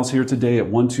open house here today at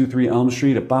 123 Elm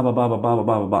Street at blah, blah, blah, blah, blah,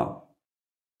 blah, blah, blah.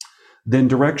 Then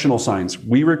directional signs.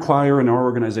 We require in our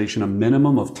organization a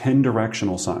minimum of 10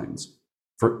 directional signs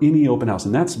for any open house,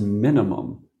 and that's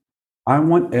minimum. I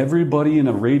want everybody in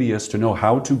a radius to know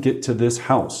how to get to this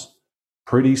house.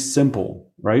 Pretty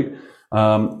simple, right?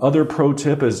 Other pro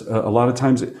tip is a lot of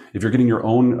times if you're getting your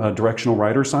own directional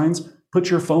rider signs, put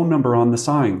your phone number on the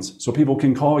signs so people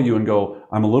can call you and go,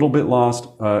 I'm a little bit lost.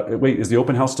 Wait, is the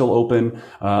open house still open?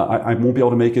 I won't be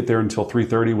able to make it there until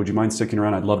 3:30. Would you mind sticking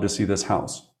around? I'd love to see this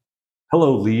house.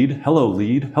 Hello, lead. Hello,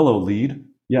 lead. Hello, lead.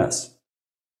 Yes.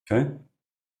 Okay.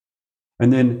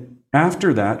 And then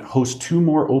after that, host 2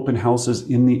 more open houses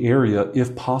in the area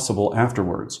if possible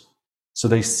afterwards. So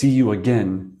they see you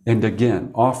again and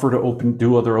again. Offer to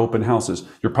do other open houses.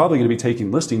 You're probably going to be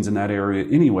taking listings in that area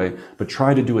anyway, but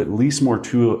try to do at least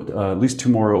 2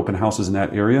 more open houses in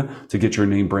that area to get your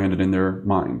name branded in their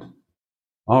mind.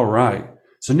 All right.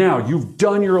 So now you've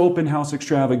done your open house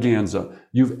extravaganza.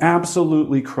 You've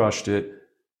absolutely crushed it.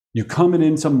 You coming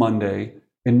into Monday,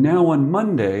 and now on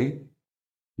Monday,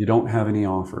 you don't have any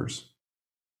offers.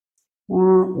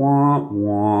 Wah, wah,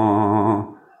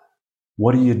 wah.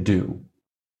 What do?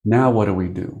 Now what do we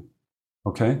do?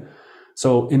 Okay?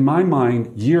 So in my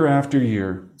mind, year after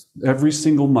year, every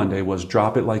single Monday was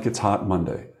drop it like it's hot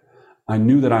Monday. I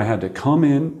knew that I had to come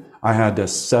in, I had to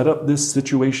set up this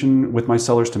situation with my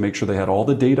sellers to make sure they had all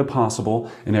the data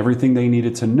possible and everything they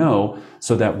needed to know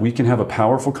so that we can have a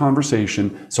powerful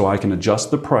conversation so I can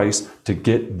adjust the price to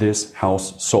get this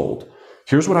house sold.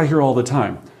 Here's what I hear all the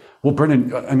time. Well,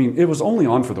 Brendan, I mean, it was only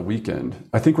on for the weekend.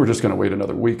 I think we're just going to wait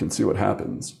another week and see what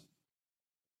happens.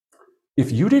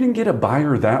 If you didn't get a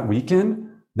buyer that weekend,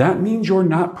 that means you're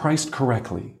not priced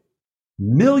correctly.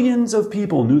 Millions of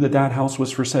people knew that that house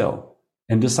was for sale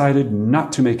and decided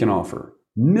not to make an offer.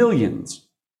 Millions.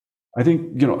 I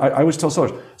think, I always tell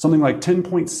sellers, something like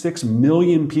 10.6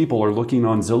 million people are looking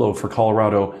on Zillow for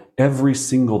Colorado every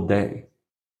single day,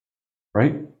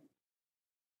 right?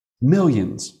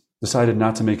 Millions decided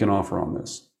not to make an offer on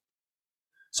this.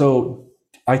 So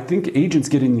I think agents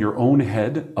get in your own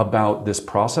head about this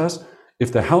process.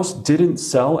 If the house didn't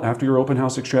sell after your open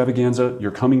house extravaganza, your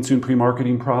coming soon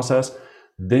pre-marketing process,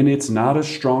 then it's not a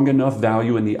strong enough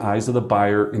value in the eyes of the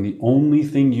buyer. And the only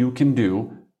thing you can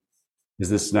do is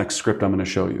this next script I'm going to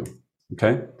show you.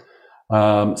 Okay.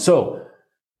 So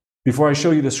before I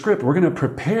show you the script, we're going to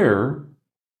prepare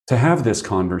to have this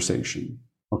conversation.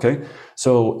 Okay.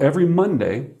 So every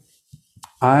Monday,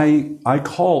 I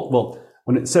call,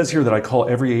 when it says here that I call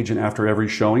every agent after every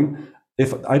showing,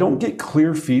 if I don't get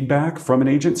clear feedback from an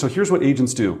agent, so here's what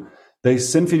agents do. They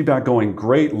send feedback going,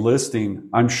 great listing.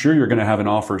 I'm sure you're going to have an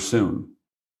offer soon.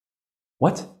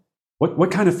 What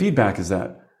kind of feedback is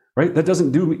that? Right? That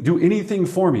doesn't do anything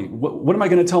for me. What am I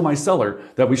going to tell my seller?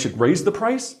 That we should raise the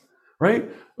price? Right?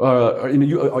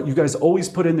 You guys always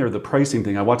put in there the pricing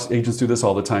thing. I watch agents do this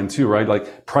all the time too, right?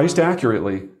 Like priced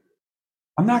accurately.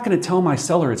 I'm not going to tell my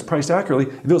seller it's priced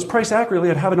accurately. If it was priced accurately,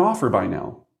 I'd have an offer by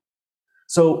now.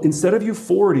 So instead of you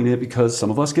forwarding it, because some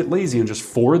of us get lazy and just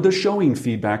forward the showing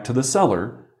feedback to the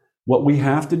seller, what we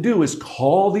have to do is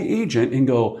call the agent and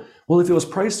go, well, if it was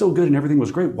priced so good and everything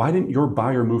was great, why didn't your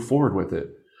buyer move forward with it?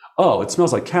 Oh, it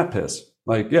smells like cat piss.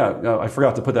 Like, yeah, I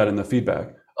forgot to put that in the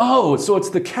feedback. Oh, so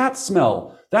it's the cat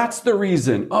smell. That's the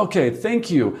reason. Okay, thank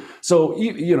you. So,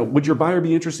 would your buyer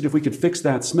be interested if we could fix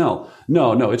that smell?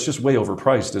 No, it's just way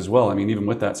overpriced as well. I mean, even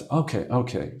with that.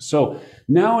 Okay. So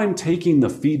now I'm taking the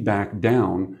feedback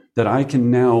down that I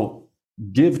can now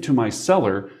give to my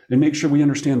seller and make sure we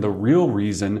understand the real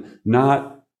reason,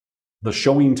 not the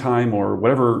showing time or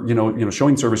whatever,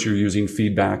 showing service you're using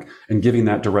feedback and giving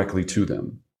that directly to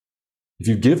them. If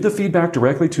you give the feedback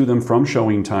directly to them from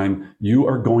showing time, you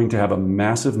are going to have a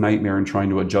massive nightmare in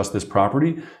trying to adjust this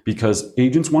property because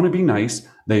agents want to be nice.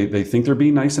 They think they're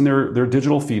being nice in their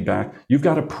digital feedback. You've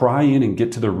got to pry in and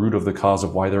get to the root of the cause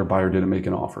of why their buyer didn't make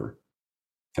an offer.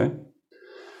 Okay.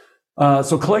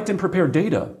 So collect and prepare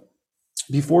data.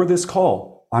 Before this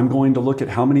call, I'm going to look at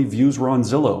how many views were on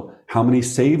Zillow, how many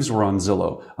saves were on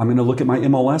Zillow. I'm going to look at my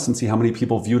MLS and see how many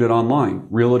people viewed it online,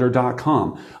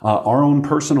 realtor.com, our own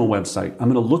personal website. I'm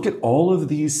going to look at all of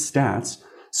these stats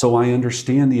so I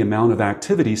understand the amount of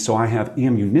activity so I have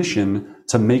ammunition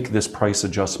to make this price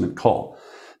adjustment call.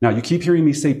 Now, you keep hearing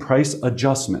me say price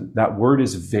adjustment. That word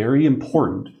is very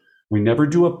important. We never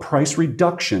do a price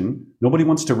reduction. Nobody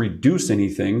wants to reduce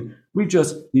anything. We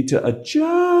just need to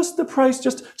adjust the price,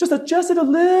 just adjust it a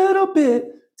little bit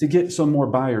to get some more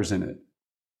buyers in it.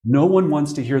 No one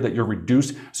wants to hear that you're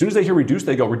reduced. As soon as they hear reduced,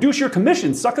 they go, reduce your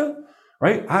commission, sucker,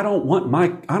 right? I don't want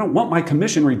my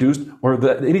commission reduced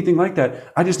or anything like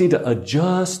that. I just need to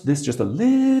adjust this just a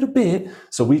little bit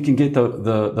so we can get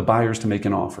the buyers to make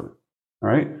an offer. All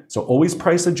right. So always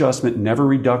price adjustment, never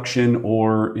reduction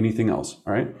or anything else.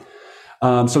 All right.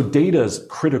 So data is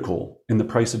critical in the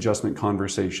price adjustment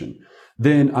conversation.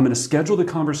 Then I'm going to schedule the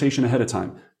conversation ahead of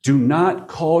time. Do not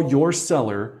call your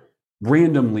seller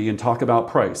randomly and talk about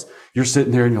price. You're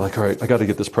sitting there and you're like, all right, I got to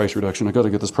get this price reduction. I got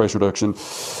to get this price reduction.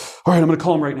 All right, I'm going to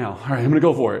call them right now. All right, I'm going to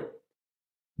go for it.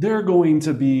 They're going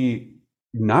to be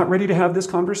not ready to have this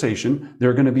conversation.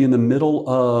 They're going to be in the middle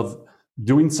of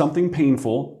doing something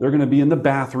painful. They're going to be in the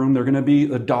bathroom.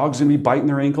 The dog's going to be biting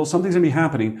their ankle. Something's going to be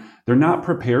happening. They're not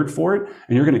prepared for it.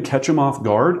 And you're going to catch them off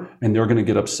guard and they're going to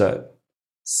get upset.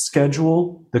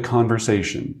 Schedule the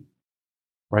conversation,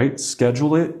 right?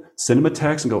 Schedule it, send them a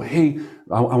text and go, hey,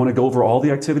 I want to go over all the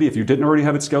activity. If you didn't already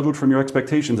have it scheduled from your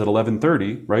expectations at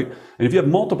 11:30, right? And if you have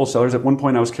multiple sellers, at one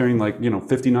point I was carrying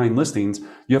 59 listings,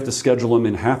 you have to schedule them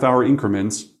in half-hour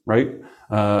increments, right?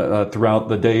 Throughout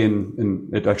the day,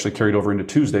 and it actually carried over into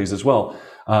Tuesdays as well.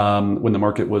 When the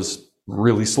market was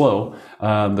really slow,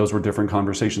 those were different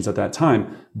conversations at that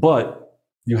time, but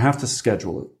you have to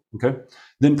schedule it, okay?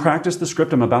 Then practice the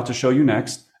script I'm about to show you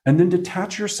next, and then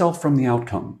detach yourself from the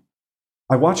outcome.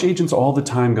 I watch agents all the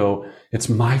time go, it's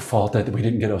my fault that we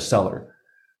didn't get a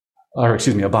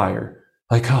buyer.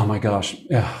 Like, oh my gosh,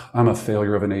 I'm a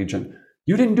failure of an agent.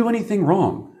 You didn't do anything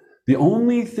wrong. The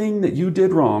only thing that you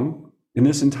did wrong in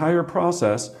this entire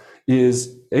process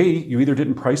is you either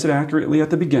didn't price it accurately at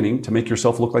the beginning to make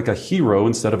yourself look like a hero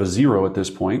instead of a zero at this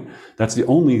point. That's the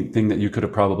only thing that you could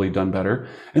have probably done better.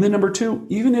 And then number two,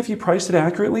 even if you priced it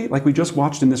accurately, like we just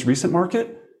watched in this recent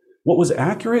market, what was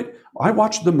accurate, I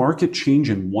watched the market change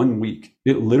in 1 week.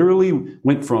 It literally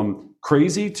went from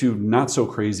crazy to not so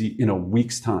crazy in a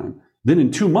week's time. Then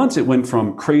in 2 months, it went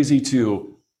from crazy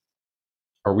to,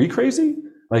 are we crazy?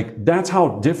 Like, that's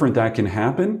how different that can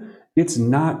happen. It's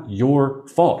not your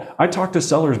fault. I talked to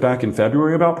sellers back in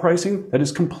February about pricing that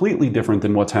is completely different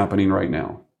than what's happening right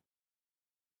now.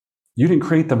 You didn't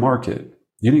create the market.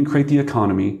 You didn't create the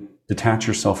economy. Detach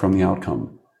yourself from the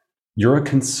outcome. You're a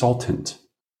consultant.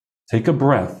 Take a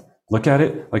breath. Look at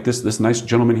it like this nice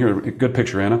gentleman here. Good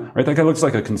picture, Anna. Right? That guy looks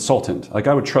like a consultant. Like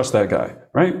I would trust that guy,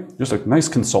 right? Just a nice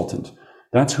consultant.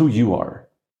 That's who you are.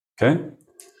 Okay?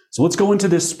 So let's go into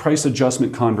this price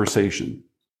adjustment conversation.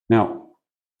 Now,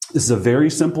 this is a very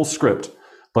simple script,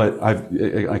 but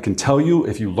I can tell you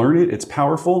if you learn it, it's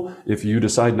powerful. If you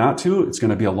decide not to, it's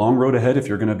going to be a long road ahead if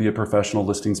you're going to be a professional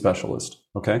listing specialist.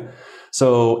 Okay?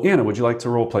 So Anna, would you like to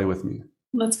role play with me?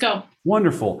 Let's go.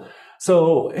 Wonderful.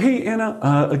 So, hey, Anna,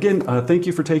 again, thank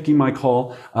you for taking my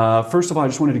call. First of all, I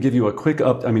just wanted to give you a quick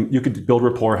you could build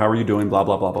rapport. How are you doing? Blah,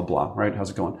 blah, blah, blah, blah, right?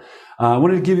 How's it going? I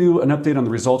wanted to give you an update on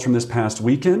the results from this past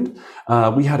weekend.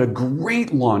 We had a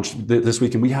great launch this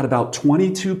weekend. We had about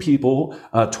 22 people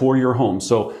tour your home.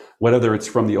 So whether it's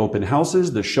from the open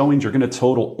houses, the showings, you're going to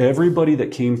total everybody that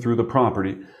came through the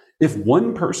property. If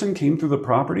one person came through the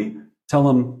property, tell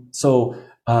them, so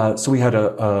we had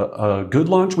a good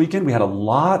launch weekend. We had a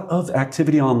lot of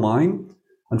activity online.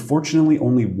 Unfortunately,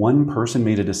 only one person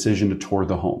made a decision to tour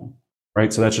the home,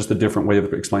 right? So that's just a different way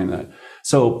of explaining that.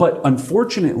 So, but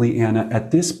unfortunately, Anna,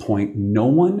 at this point, no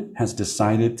one has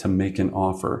decided to make an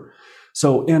offer.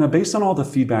 So Anna, based on all the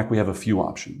feedback, we have a few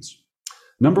options.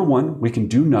 Number one, we can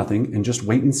do nothing and just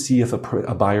wait and see if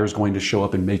a buyer is going to show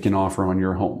up and make an offer on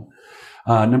your home.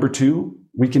 Number two,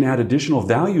 we can add additional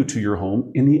value to your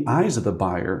home in the eyes of the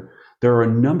buyer. There are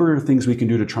a number of things we can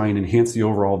do to try and enhance the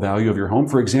overall value of your home.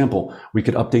 For example, we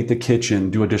could update the kitchen,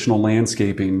 do additional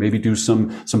landscaping, maybe do some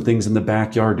things in the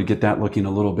backyard to get that looking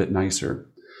a little bit nicer.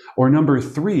 Or number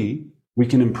three, we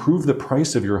can improve the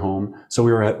price of your home so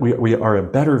we are a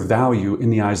better value in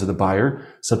the eyes of the buyer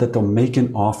so that they'll make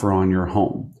an offer on your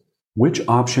home. Which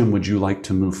option would you like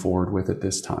to move forward with at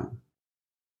this time?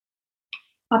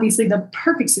 Obviously, the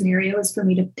perfect scenario is for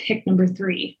me to pick number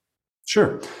three.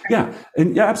 Sure. Yeah.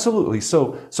 And yeah, absolutely.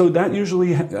 So that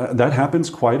usually, that happens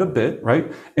quite a bit,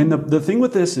 right? And the thing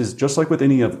with this is just like with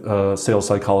any of sales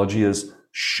psychology is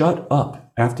shut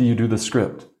up after you do the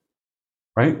script,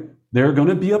 right? They're going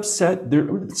to be upset.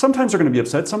 Sometimes they're going to be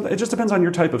upset. It just depends on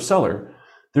your type of seller.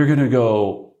 They're going to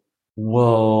go,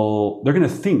 well, they're going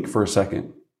to think for a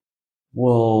second.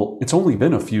 Well, it's only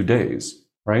been a few days,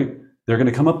 right? They're going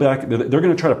to come up back. They're going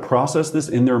to try to process this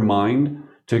in their mind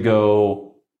to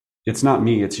go, it's not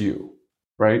me, it's you,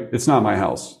 right? It's not my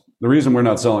house. The reason we're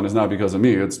not selling is not because of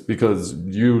me. It's because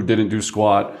you didn't do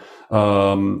squat.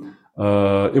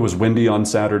 It was windy on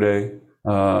Saturday.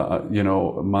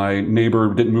 my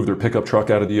neighbor didn't move their pickup truck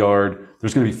out of the yard.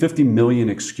 There's going to be 50 million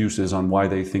excuses on why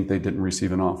they think they didn't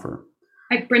receive an offer.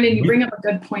 Brendan, you bring up a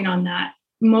good point on that.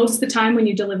 Most of the time when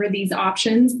you deliver these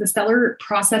options, the seller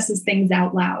processes things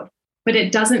out loud, but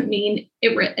it doesn't mean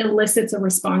it elicits a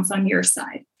response on your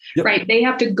side, right? They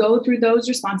have to go through those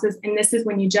responses. And this is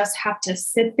when you just have to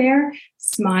sit there,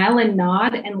 smile and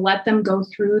nod and let them go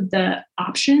through the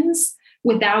options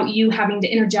without you having to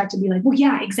interject and be like, well,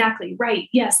 yeah, exactly. Right.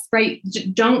 Yes. Right.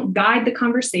 Don't guide the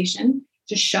conversation.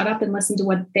 Just shut up and listen to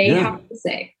what they have to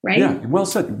say. Right. Yeah. Well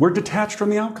said. We're detached from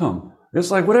the outcome. It's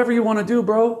like, whatever you want to do,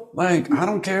 bro. Like, I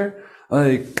don't care.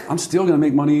 Like, I'm still going to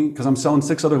make money because I'm selling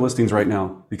 6 other listings right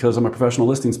now because I'm a professional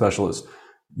listing specialist.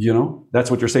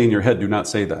 That's what you're saying in your head. Do not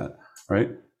say that. Right.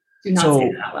 Do not say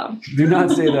that out loud. Do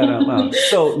not say that out loud.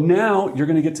 So now you're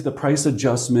going to get to the price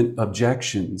adjustment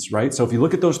objections, right? So if you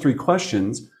look at those 3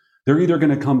 questions, they're either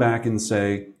going to come back and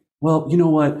say, well, you know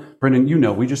what, Brendan,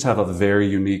 we just have a very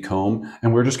unique home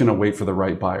and we're just going to wait for the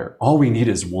right buyer. All we need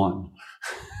is one.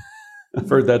 I've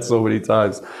heard that so many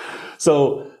times.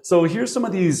 So here's some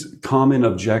of these common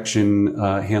objection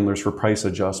handlers for price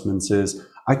adjustments is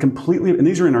I completely, and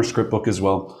these are in our script book as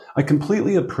well, I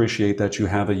completely appreciate that you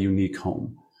have a unique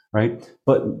home, right?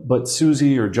 But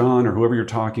Susie or John or whoever you're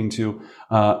talking to,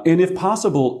 and if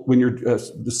possible, when you're,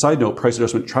 the side note, price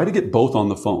adjustment, try to get both on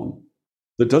the phone.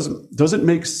 That doesn't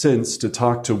make sense to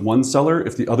talk to one seller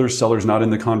if the other seller's not in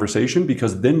the conversation,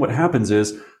 because then what happens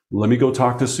is, let me go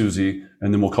talk to Susie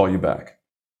and then we'll call you back.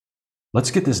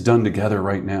 Let's get this done together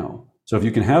right now. So if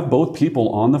you can have both people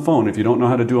on the phone, if you don't know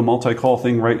how to do a multi-call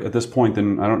thing right at this point,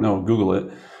 then I don't know, Google it,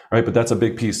 right? But that's a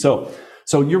big piece. So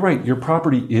you're right. Your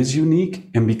property is unique.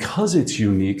 And because it's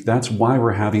unique, that's why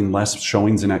we're having less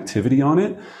showings and activity on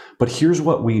it. But here's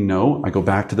what we know. I go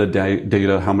back to the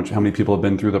data, how many people have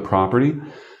been through the property.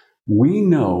 We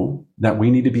know that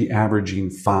we need to be averaging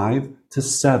 5 to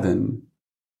 7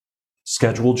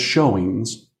 scheduled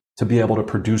showings to be able to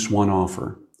produce one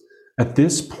offer. At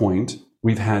this point,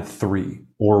 we've had 3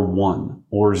 or 1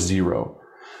 or 0.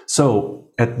 So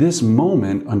at this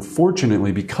moment,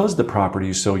 unfortunately, because the property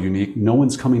is so unique, no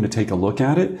one's coming to take a look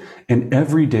at it. And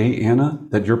every day, Anna,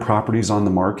 that your property is on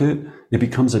the market, it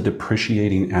becomes a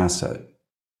depreciating asset.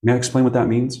 May I explain what that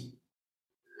means?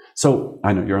 So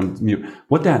I know you're on mute.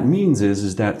 What that means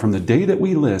is that from the day that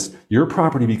we list, your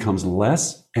property becomes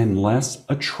less and less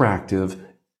attractive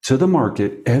to the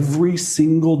market every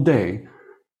single day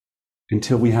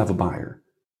until we have a buyer.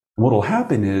 And what will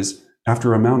happen is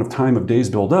after amount of time of days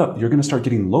build up, you're going to start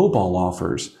getting lowball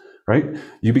offers, right?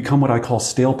 You become what I call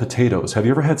stale potatoes. Have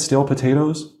you ever had stale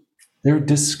potatoes? They're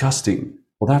disgusting.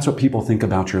 Well, that's what people think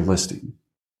about your listing.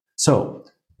 So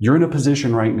you're in a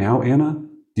position right now, Anna.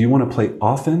 Do you want to play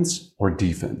offense or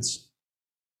defense?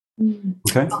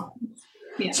 Okay.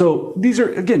 Yeah. So these are,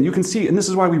 again, you can see, and this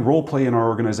is why we role play in our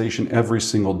organization every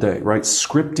single day, right?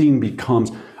 Scripting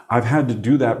becomes, I've had to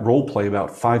do that role play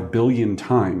about 5 billion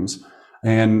times.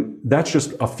 And that's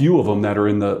just a few of them that are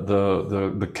in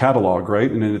the catalog,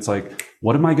 right? And then it's like,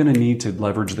 what am I going to need to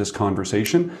leverage this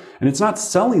conversation? And it's not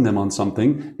selling them on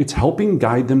something. It's helping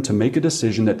guide them to make a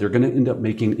decision that they're going to end up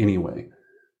making anyway.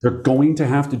 They're going to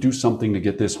have to do something to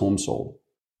get this home sold.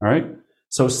 All right.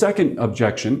 So second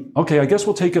objection. Okay, I guess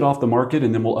we'll take it off the market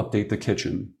and then we'll update the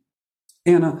kitchen.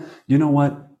 Anna, you know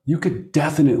what? You could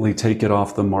definitely take it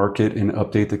off the market and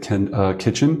update the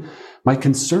kitchen. My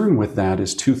concern with that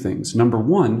is 2 things. Number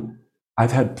one,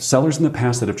 I've had sellers in the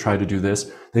past that have tried to do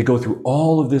this. They go through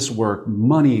all of this work,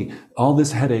 money, all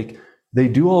this headache. They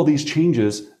do all these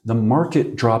changes. The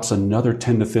market drops another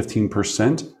 10 to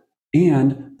 15%.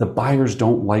 And the buyers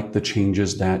don't like the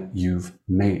changes that you've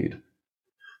made.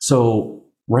 So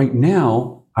right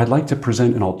now, I'd like to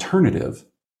present an alternative.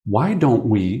 Why don't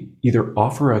we either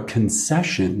offer a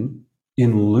concession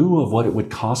in lieu of what it would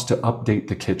cost to update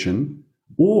the kitchen,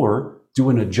 or do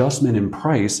an adjustment in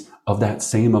price of that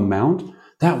same amount?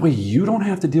 That way you don't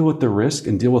have to deal with the risk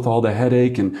and deal with all the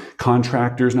headache and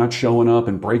contractors not showing up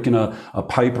and breaking a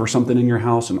pipe or something in your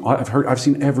house. And I've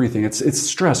seen everything. It's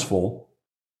stressful.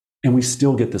 And we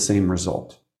still get the same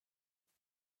result.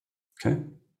 Okay.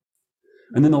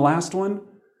 And then the last one,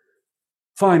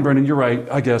 fine, Brendan, you're right.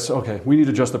 I guess, okay, we need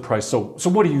to adjust the price. So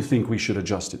what do you think we should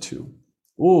adjust it to?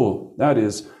 Oh, that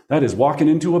is walking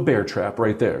into a bear trap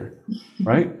right there,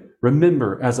 right?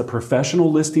 Remember, as a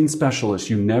professional listing specialist,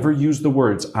 you never use the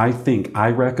words, I think, I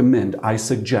recommend, I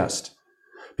suggest.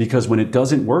 Because when it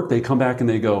doesn't work, they come back and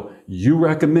they go, you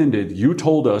recommended, you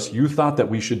told us, you thought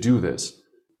that we should do this.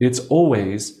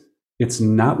 It's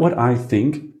not what I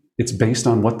think. It's based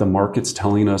on what the market's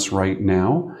telling us right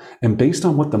now. And based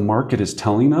on what the market is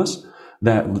telling us,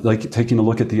 that, like taking a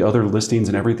look at the other listings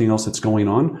and everything else that's going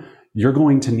on, you're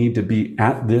going to need to be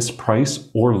at this price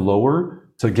or lower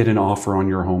to get an offer on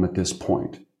your home at this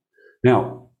point.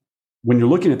 Now, when you're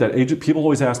looking at that agent, people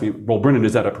always ask me, well, Brendan,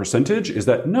 is that a percentage? Is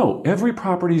that? No, every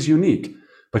property is unique.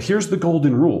 But here's the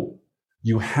golden rule.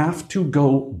 You have to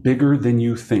go bigger than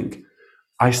you think.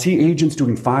 I see agents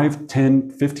doing $5,000,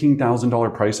 $10,000,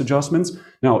 $15,000 price adjustments.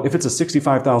 Now, if it's a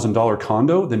 $65,000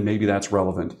 condo, then maybe that's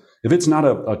relevant. If it's not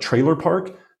a trailer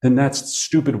park, then that's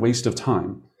stupid waste of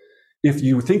time. If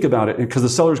you think about it, because the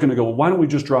seller's going to go, well, why don't we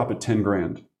just drop it 10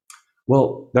 grand?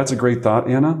 Well, that's a great thought,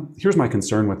 Anna. Here's my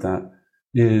concern with that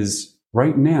is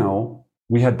right now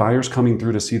we had buyers coming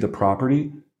through to see the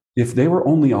property. If they were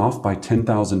only off by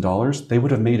 $10,000, they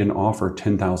would have made an offer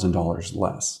 $10,000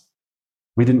 less.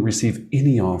 We didn't receive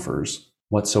any offers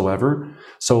whatsoever.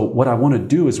 So what I want to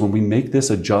do is when we make this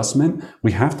adjustment,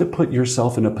 we have to put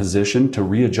yourself in a position to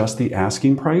readjust the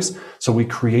asking price. So we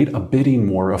create a bidding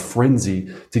war, a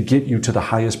frenzy to get you to the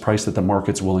highest price that the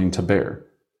market's willing to bear.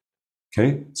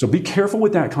 Okay. So be careful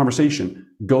with that conversation.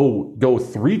 Go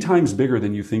 3 times bigger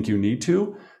than you think you need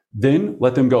to. Then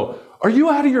let them go, are you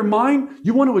out of your mind?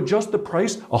 You want to adjust the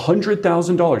price $100,000,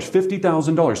 $50,000,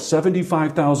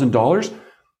 $75,000?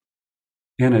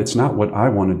 Anna, it's not what I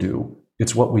want to do.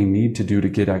 It's what we need to do to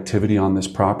get activity on this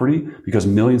property because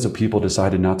millions of people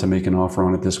decided not to make an offer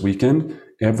on it this weekend.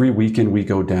 Every weekend we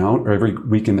go down, or every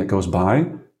weekend that goes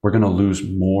by, we're going to lose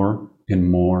more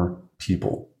and more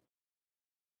people.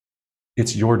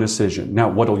 It's your decision. Now,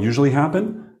 what will usually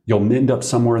happen? You'll end up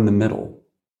somewhere in the middle,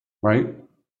 right?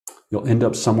 You'll end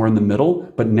up somewhere in the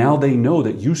middle, but now they know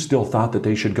that you still thought that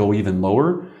they should go even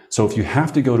lower. So if you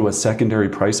have to go to a secondary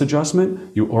price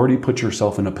adjustment, you already put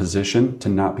yourself in a position to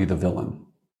not be the villain.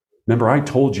 Remember, I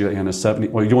told you, Anna,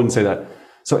 well, you wouldn't say that.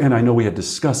 So, Anna, I know we had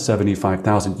discussed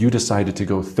 75,000. You decided to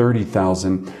go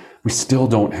 30,000. We still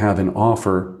don't have an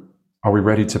offer. Are we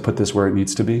ready to put this where it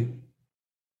needs to be?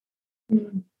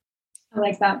 I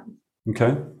like that.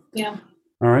 Okay. Yeah.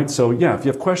 All right. So yeah, if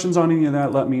you have questions on any of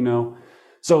that, let me know.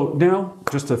 So now,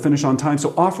 just to finish on time,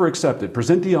 so offer accepted.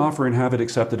 Present the offer and have it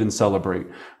accepted and celebrate,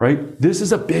 right? This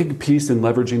is a big piece in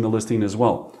leveraging the listing as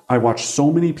well. I watch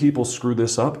so many people screw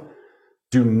this up.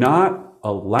 Do not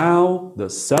allow the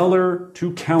seller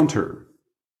to counter.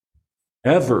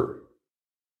 Ever.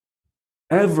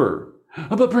 Ever.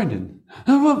 But Brendan,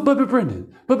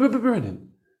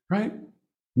 Brendan, right?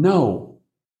 No.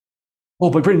 Oh,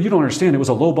 but Brendan, you don't understand. It was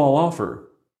a lowball offer.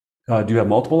 Do you have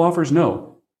multiple offers? No.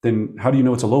 Then how do you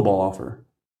know it's a lowball offer?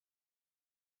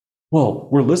 Well,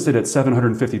 we're listed at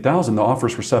 750,000. The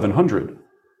offer's for 700.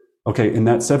 Okay, and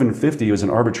that 750 is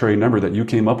an arbitrary number that you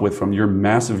came up with from your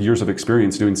massive years of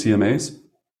experience doing CMAs,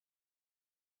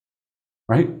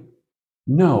 right?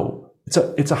 No,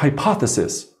 it's a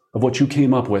hypothesis of what you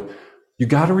came up with. You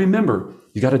got to remember,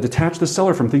 you got to detach the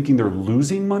seller from thinking they're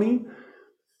losing money.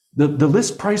 The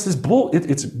list price is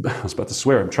it's. I was about to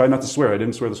swear. I'm trying not to swear. I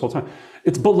didn't swear this whole time.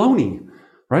 It's baloney.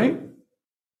 Right?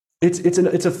 It's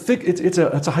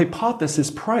a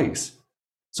hypothesis price.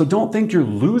 So don't think you're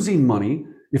losing money.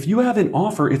 If you have an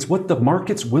offer, it's what the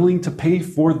market's willing to pay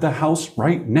for the house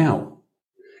right now.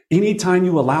 Anytime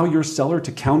you allow your seller to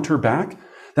counter back,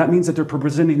 that means that they're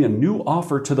presenting a new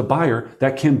offer to the buyer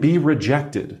that can be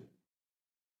rejected.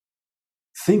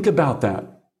 Think about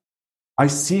that. I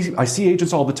see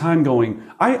agents all the time going,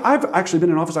 I've actually been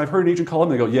in an office, I've heard an agent call up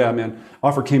and they go, yeah, man,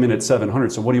 offer came in at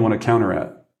 700, so what do you want to counter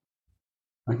at?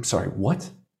 I'm sorry,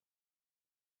 what?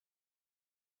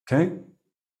 Okay?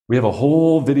 We have a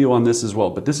whole video on this as well,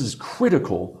 but this is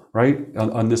critical, right,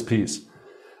 on this piece.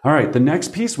 All right, the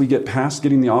next piece, we get past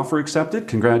getting the offer accepted.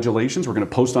 Congratulations, we're going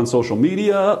to post on social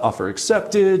media, offer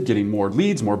accepted, getting more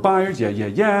leads, more buyers,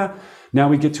 yeah. Now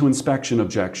we get to inspection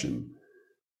objection.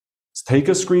 Take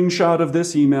a screenshot of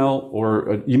this email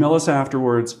or email us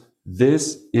afterwards.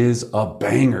 This is a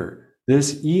banger.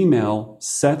 This email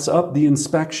sets up the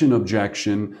inspection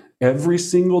objection every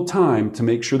single time to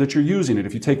make sure that you're using it.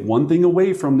 If you take one thing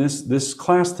away from this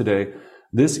class today,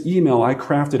 this email I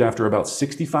crafted after about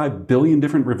 65 billion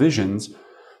different revisions.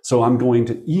 So I'm going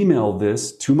to email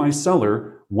this to my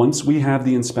seller once we have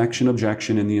the inspection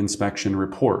objection in the inspection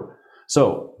report.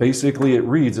 So basically it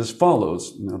reads as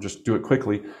follows, and I'll just do it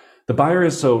quickly. The buyer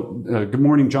is, good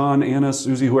morning, John, Anna,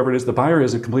 Susie, whoever it is. The buyer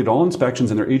has completed all inspections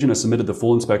and their agent has submitted the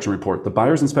full inspection report. The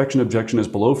buyer's inspection objection is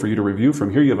below for you to review.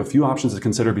 From here, you have a few options to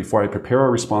consider before I prepare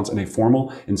our response in a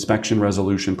formal inspection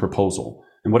resolution proposal.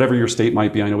 And whatever your state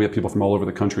might be, I know we have people from all over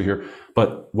the country here,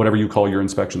 but whatever you call your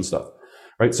inspection stuff.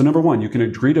 Right? So number one, you can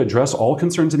agree to address all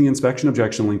concerns in the inspection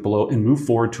objection link below and move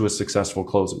forward to a successful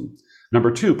closing.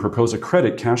 Number 2, propose a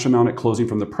credit cash amount at closing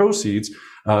from the proceeds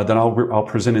that I'll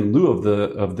present in lieu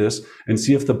of this, and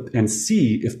see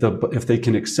if they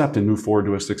can accept and move forward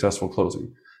to a successful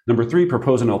closing. Number 3,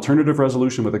 propose an alternative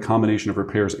resolution with a combination of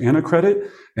repairs and a credit,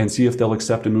 and see if they'll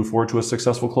accept and move forward to a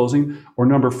successful closing. Or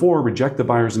number 4, reject the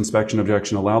buyer's inspection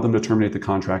objection, allow them to terminate the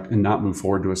contract and not move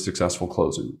forward to a successful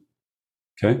closing.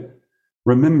 Okay?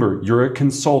 Remember, you're a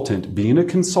consultant. Being a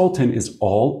consultant is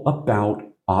all about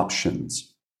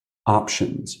options.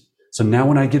 Options. So now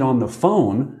when I get on the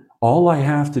phone, all I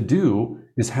have to do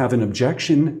is have an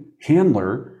objection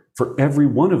handler for every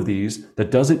one of these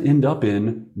that doesn't end up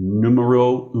in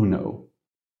numero uno,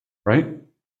 right?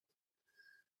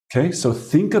 Okay, so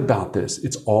think about this.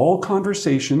 It's all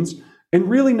conversations. And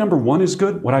really, number 1 is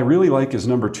good. What I really like is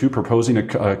number 2, proposing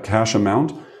a cash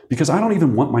amount, because I don't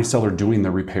even want my seller doing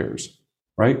the repairs,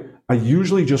 right? I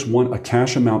usually just want a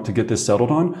cash amount to get this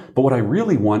settled on. But what I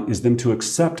really want is them to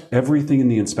accept everything in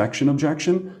the inspection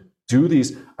objection. Do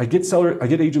these. I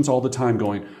get agents all the time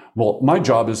going, well, my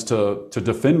job is to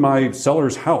defend my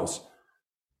seller's house.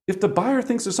 If the buyer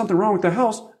thinks there's something wrong with the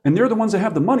house and they're the ones that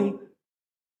have the money,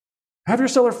 have your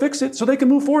seller fix it so they can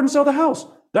move forward and sell the house.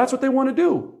 That's what they want to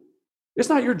do. It's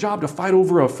not your job to fight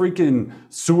over a freaking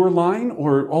sewer line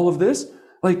or all of this.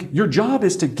 Like, your job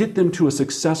is to get them to a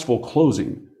successful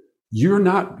closing. Your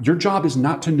job is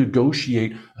not to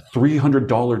negotiate a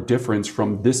 $300 difference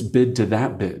from this bid to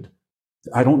that bid.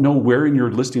 I don't know where in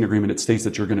your listing agreement it states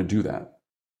that you're going to do that.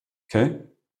 Okay?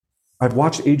 I've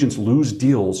watched agents lose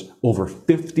deals over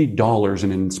 $50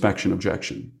 in an inspection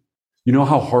objection. You know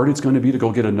how hard it's going to be to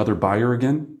go get another buyer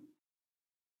again?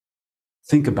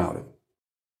 Think about it.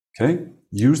 Okay?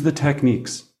 Use the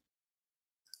techniques.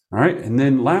 All right? And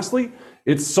then lastly,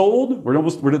 it's sold. We're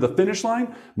to the finish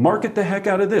line. Market the heck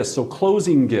out of this. So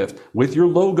closing gift with your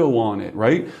logo on it,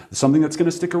 right? Something that's going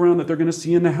to stick around that they're going to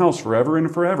see in the house forever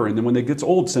and forever. And then when it gets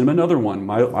old, send them another one.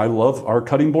 I love our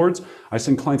cutting boards. I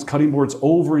send clients cutting boards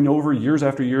over and over, years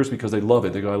after years, because they love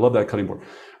it. They go, I love that cutting board,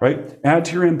 right? Add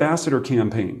to your ambassador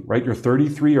campaign, right? Your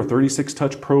 33 or 36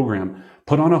 touch program.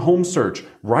 Put on a home search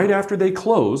right after they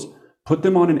close. Put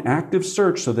them on an active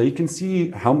search so they can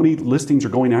see how many listings are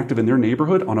going active in their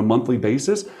neighborhood on a monthly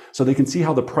basis, so they can see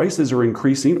how the prices are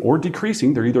increasing or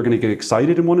decreasing. They're either going to get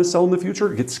excited and want to sell in the future,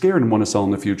 or get scared and want to sell in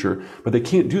the future, but they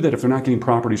can't do that if they're not getting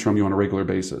properties from you on a regular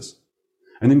basis.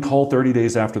 And then call 30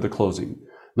 days after the closing.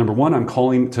 Number 1, I'm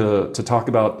calling to talk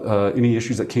about any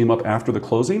issues that came up after the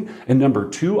closing. And number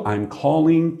 2, I'm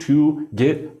calling to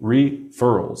get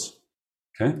referrals.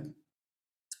 Okay?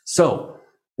 So,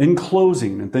 in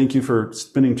closing, and thank you for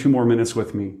spending 2 more minutes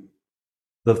with me,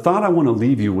 the thought I want to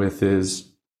leave you with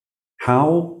is,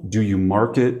 how do you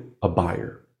market a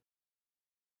buyer?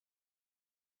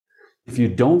 If you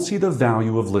don't see the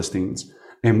value of listings,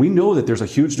 and we know that there's a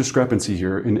huge discrepancy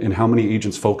here in how many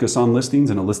agents focus on listings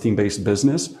in a listing-based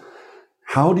business,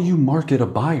 how do you market a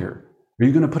buyer? Are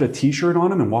you going to put a t-shirt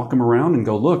on them and walk them around and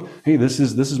go, look, hey, this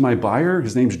is my buyer.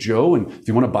 His name's Joe, and if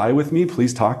you want to buy with me,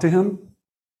 please talk to him?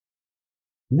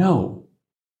 No.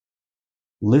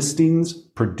 Listings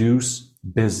produce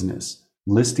business.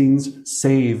 Listings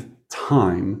save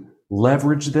time.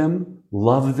 Leverage them,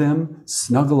 love them,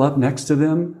 snuggle up next to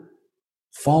them,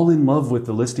 fall in love with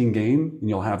the listing game, and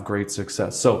you'll have great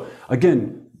success. So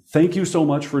again, thank you so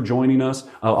much for joining us.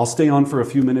 I'll stay on for a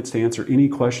few minutes to answer any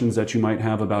questions that you might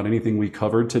have about anything we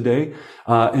covered today.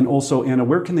 And also, Anna,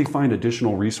 where can they find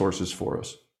additional resources for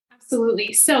us?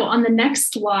 Absolutely. So on the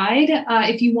next slide,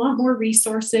 if you want more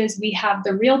resources, we have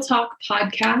the Real Talk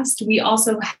podcast. We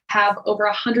also have over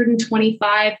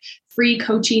 125 free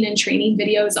coaching and training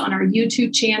videos on our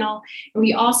YouTube channel. And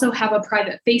we also have a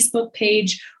private Facebook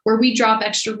page where we drop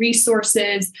extra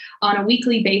resources on a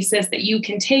weekly basis that you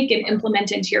can take and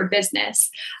implement into your business.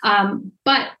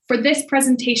 But for this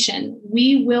presentation,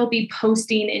 we will be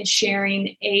posting and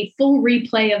sharing a full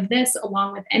replay of this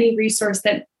along with any resource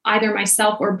that either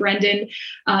myself or Brendan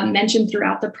mentioned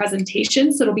throughout the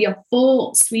presentation. So it'll be a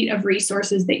full suite of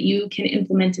resources that you can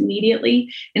implement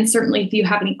immediately. And certainly if you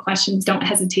have any questions, don't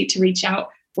hesitate to reach out.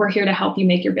 We're here to help you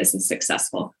make your business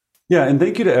successful. Yeah, and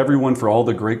thank you to everyone for all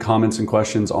the great comments and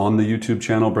questions on the YouTube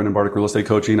channel, Brendan Bardick Real Estate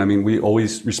Coaching. I mean, we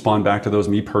always respond back to those,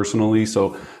 me personally.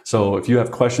 So if you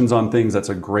have questions on things, that's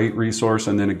a great resource.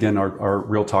 And then again, our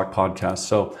Real Talk podcast.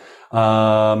 So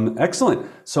excellent.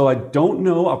 So I don't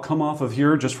know, I'll come off of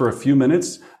here just for a few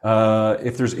minutes.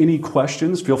 If there's any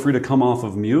questions, feel free to come off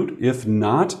of mute. If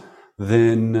not,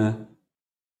 then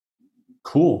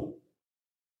cool.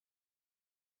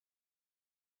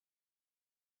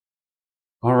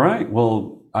 All right.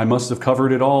 Well, I must have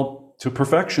covered it all to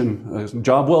perfection.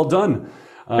 Job well done.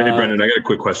 Hey, Brendan, I got a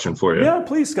quick question for you. Yeah,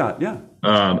 please, Scott. Yeah.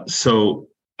 So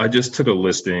I just took a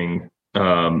listing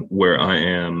where I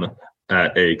am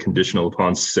at a conditional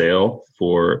upon sale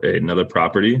for another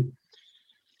property.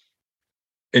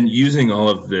 And using all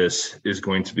of this is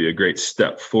going to be a great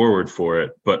step forward for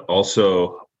it. But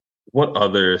also, what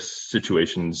other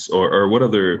situations or what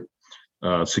other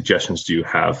suggestions do you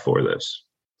have for this?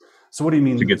 So what do you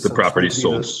mean to get the property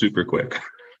sold super quick?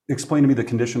 Explain to me the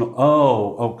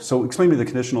conditional. So explain to me the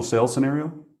conditional sale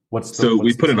scenario.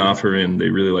 We put an offer in. They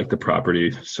really like the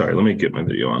property. Sorry, let me get my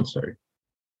video on. Sorry.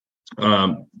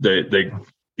 They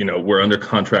we're under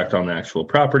contract on the actual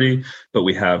property, but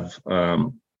we have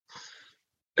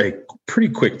a pretty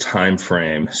quick time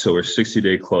frame. So we're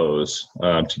 60-day close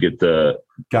to get the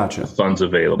funds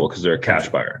available because they're a cash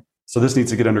buyer. So this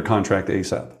needs to get under contract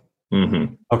ASAP.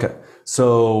 Mm-hmm. Okay.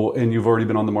 So, and you've already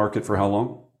been on the market for how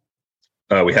long?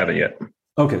 We haven't yet.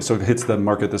 Okay. So it hits the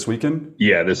market this weekend?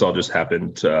 Yeah, this all just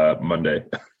happened Monday.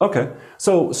 Okay.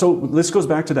 So this goes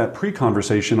back to that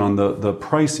pre-conversation on the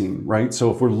pricing, right?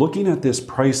 So if we're looking at this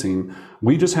pricing,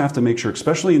 we just have to make sure,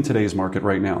 especially in today's market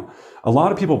right now, a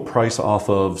lot of people price off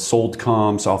of sold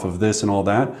comps, off of this and all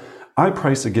that. I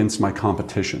price against my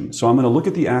competition. So I'm going to look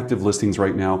at the active listings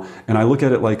right now, and I look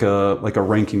at it like a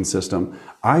ranking system.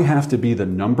 I have to be the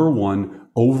number one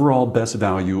overall best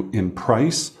value in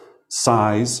price,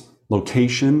 size,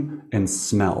 location, and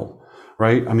smell,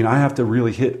 right? I mean, I have to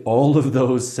really hit all of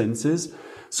those senses.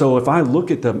 So if I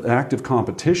look at the active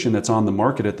competition that's on the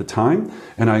market at the time,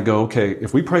 and I go, okay,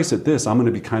 if we price at this, I'm going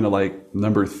to be kind of like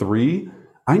number 3.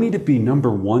 I need to be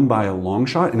number 1 by a long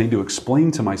shot, and I need to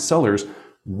explain to my sellers,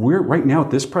 we're right now at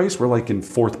this price, we're like in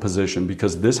 4th position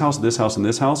because this house, and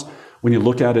this house, when you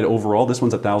look at it overall, this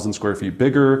one's 1,000 square feet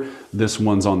bigger. This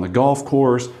one's on the golf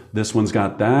course. This one's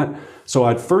got that. So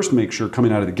I'd first make sure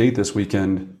coming out of the gate this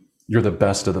weekend, you're the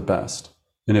best of the best.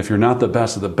 And if you're not the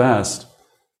best of the best,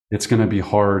 it's going to be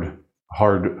hard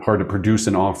to produce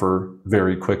an offer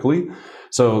very quickly.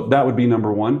 So that would be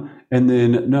number 1. And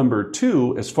then number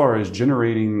 2, as far as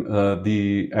generating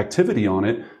the activity on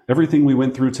it, everything we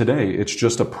went through today, it's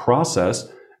just a process,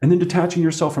 and then detaching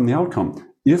yourself from the outcome.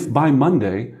 If by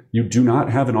Monday you do not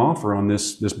have an offer on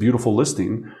this beautiful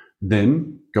listing,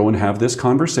 then go and have this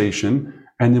conversation,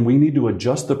 and then we need to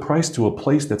adjust the price to a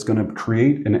place that's going to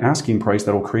create an asking price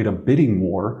that will create a bidding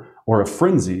war or a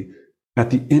frenzy. At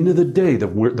the end of the day, the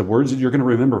words that you're going to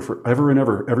remember forever and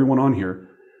ever, everyone on here,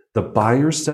 the buyers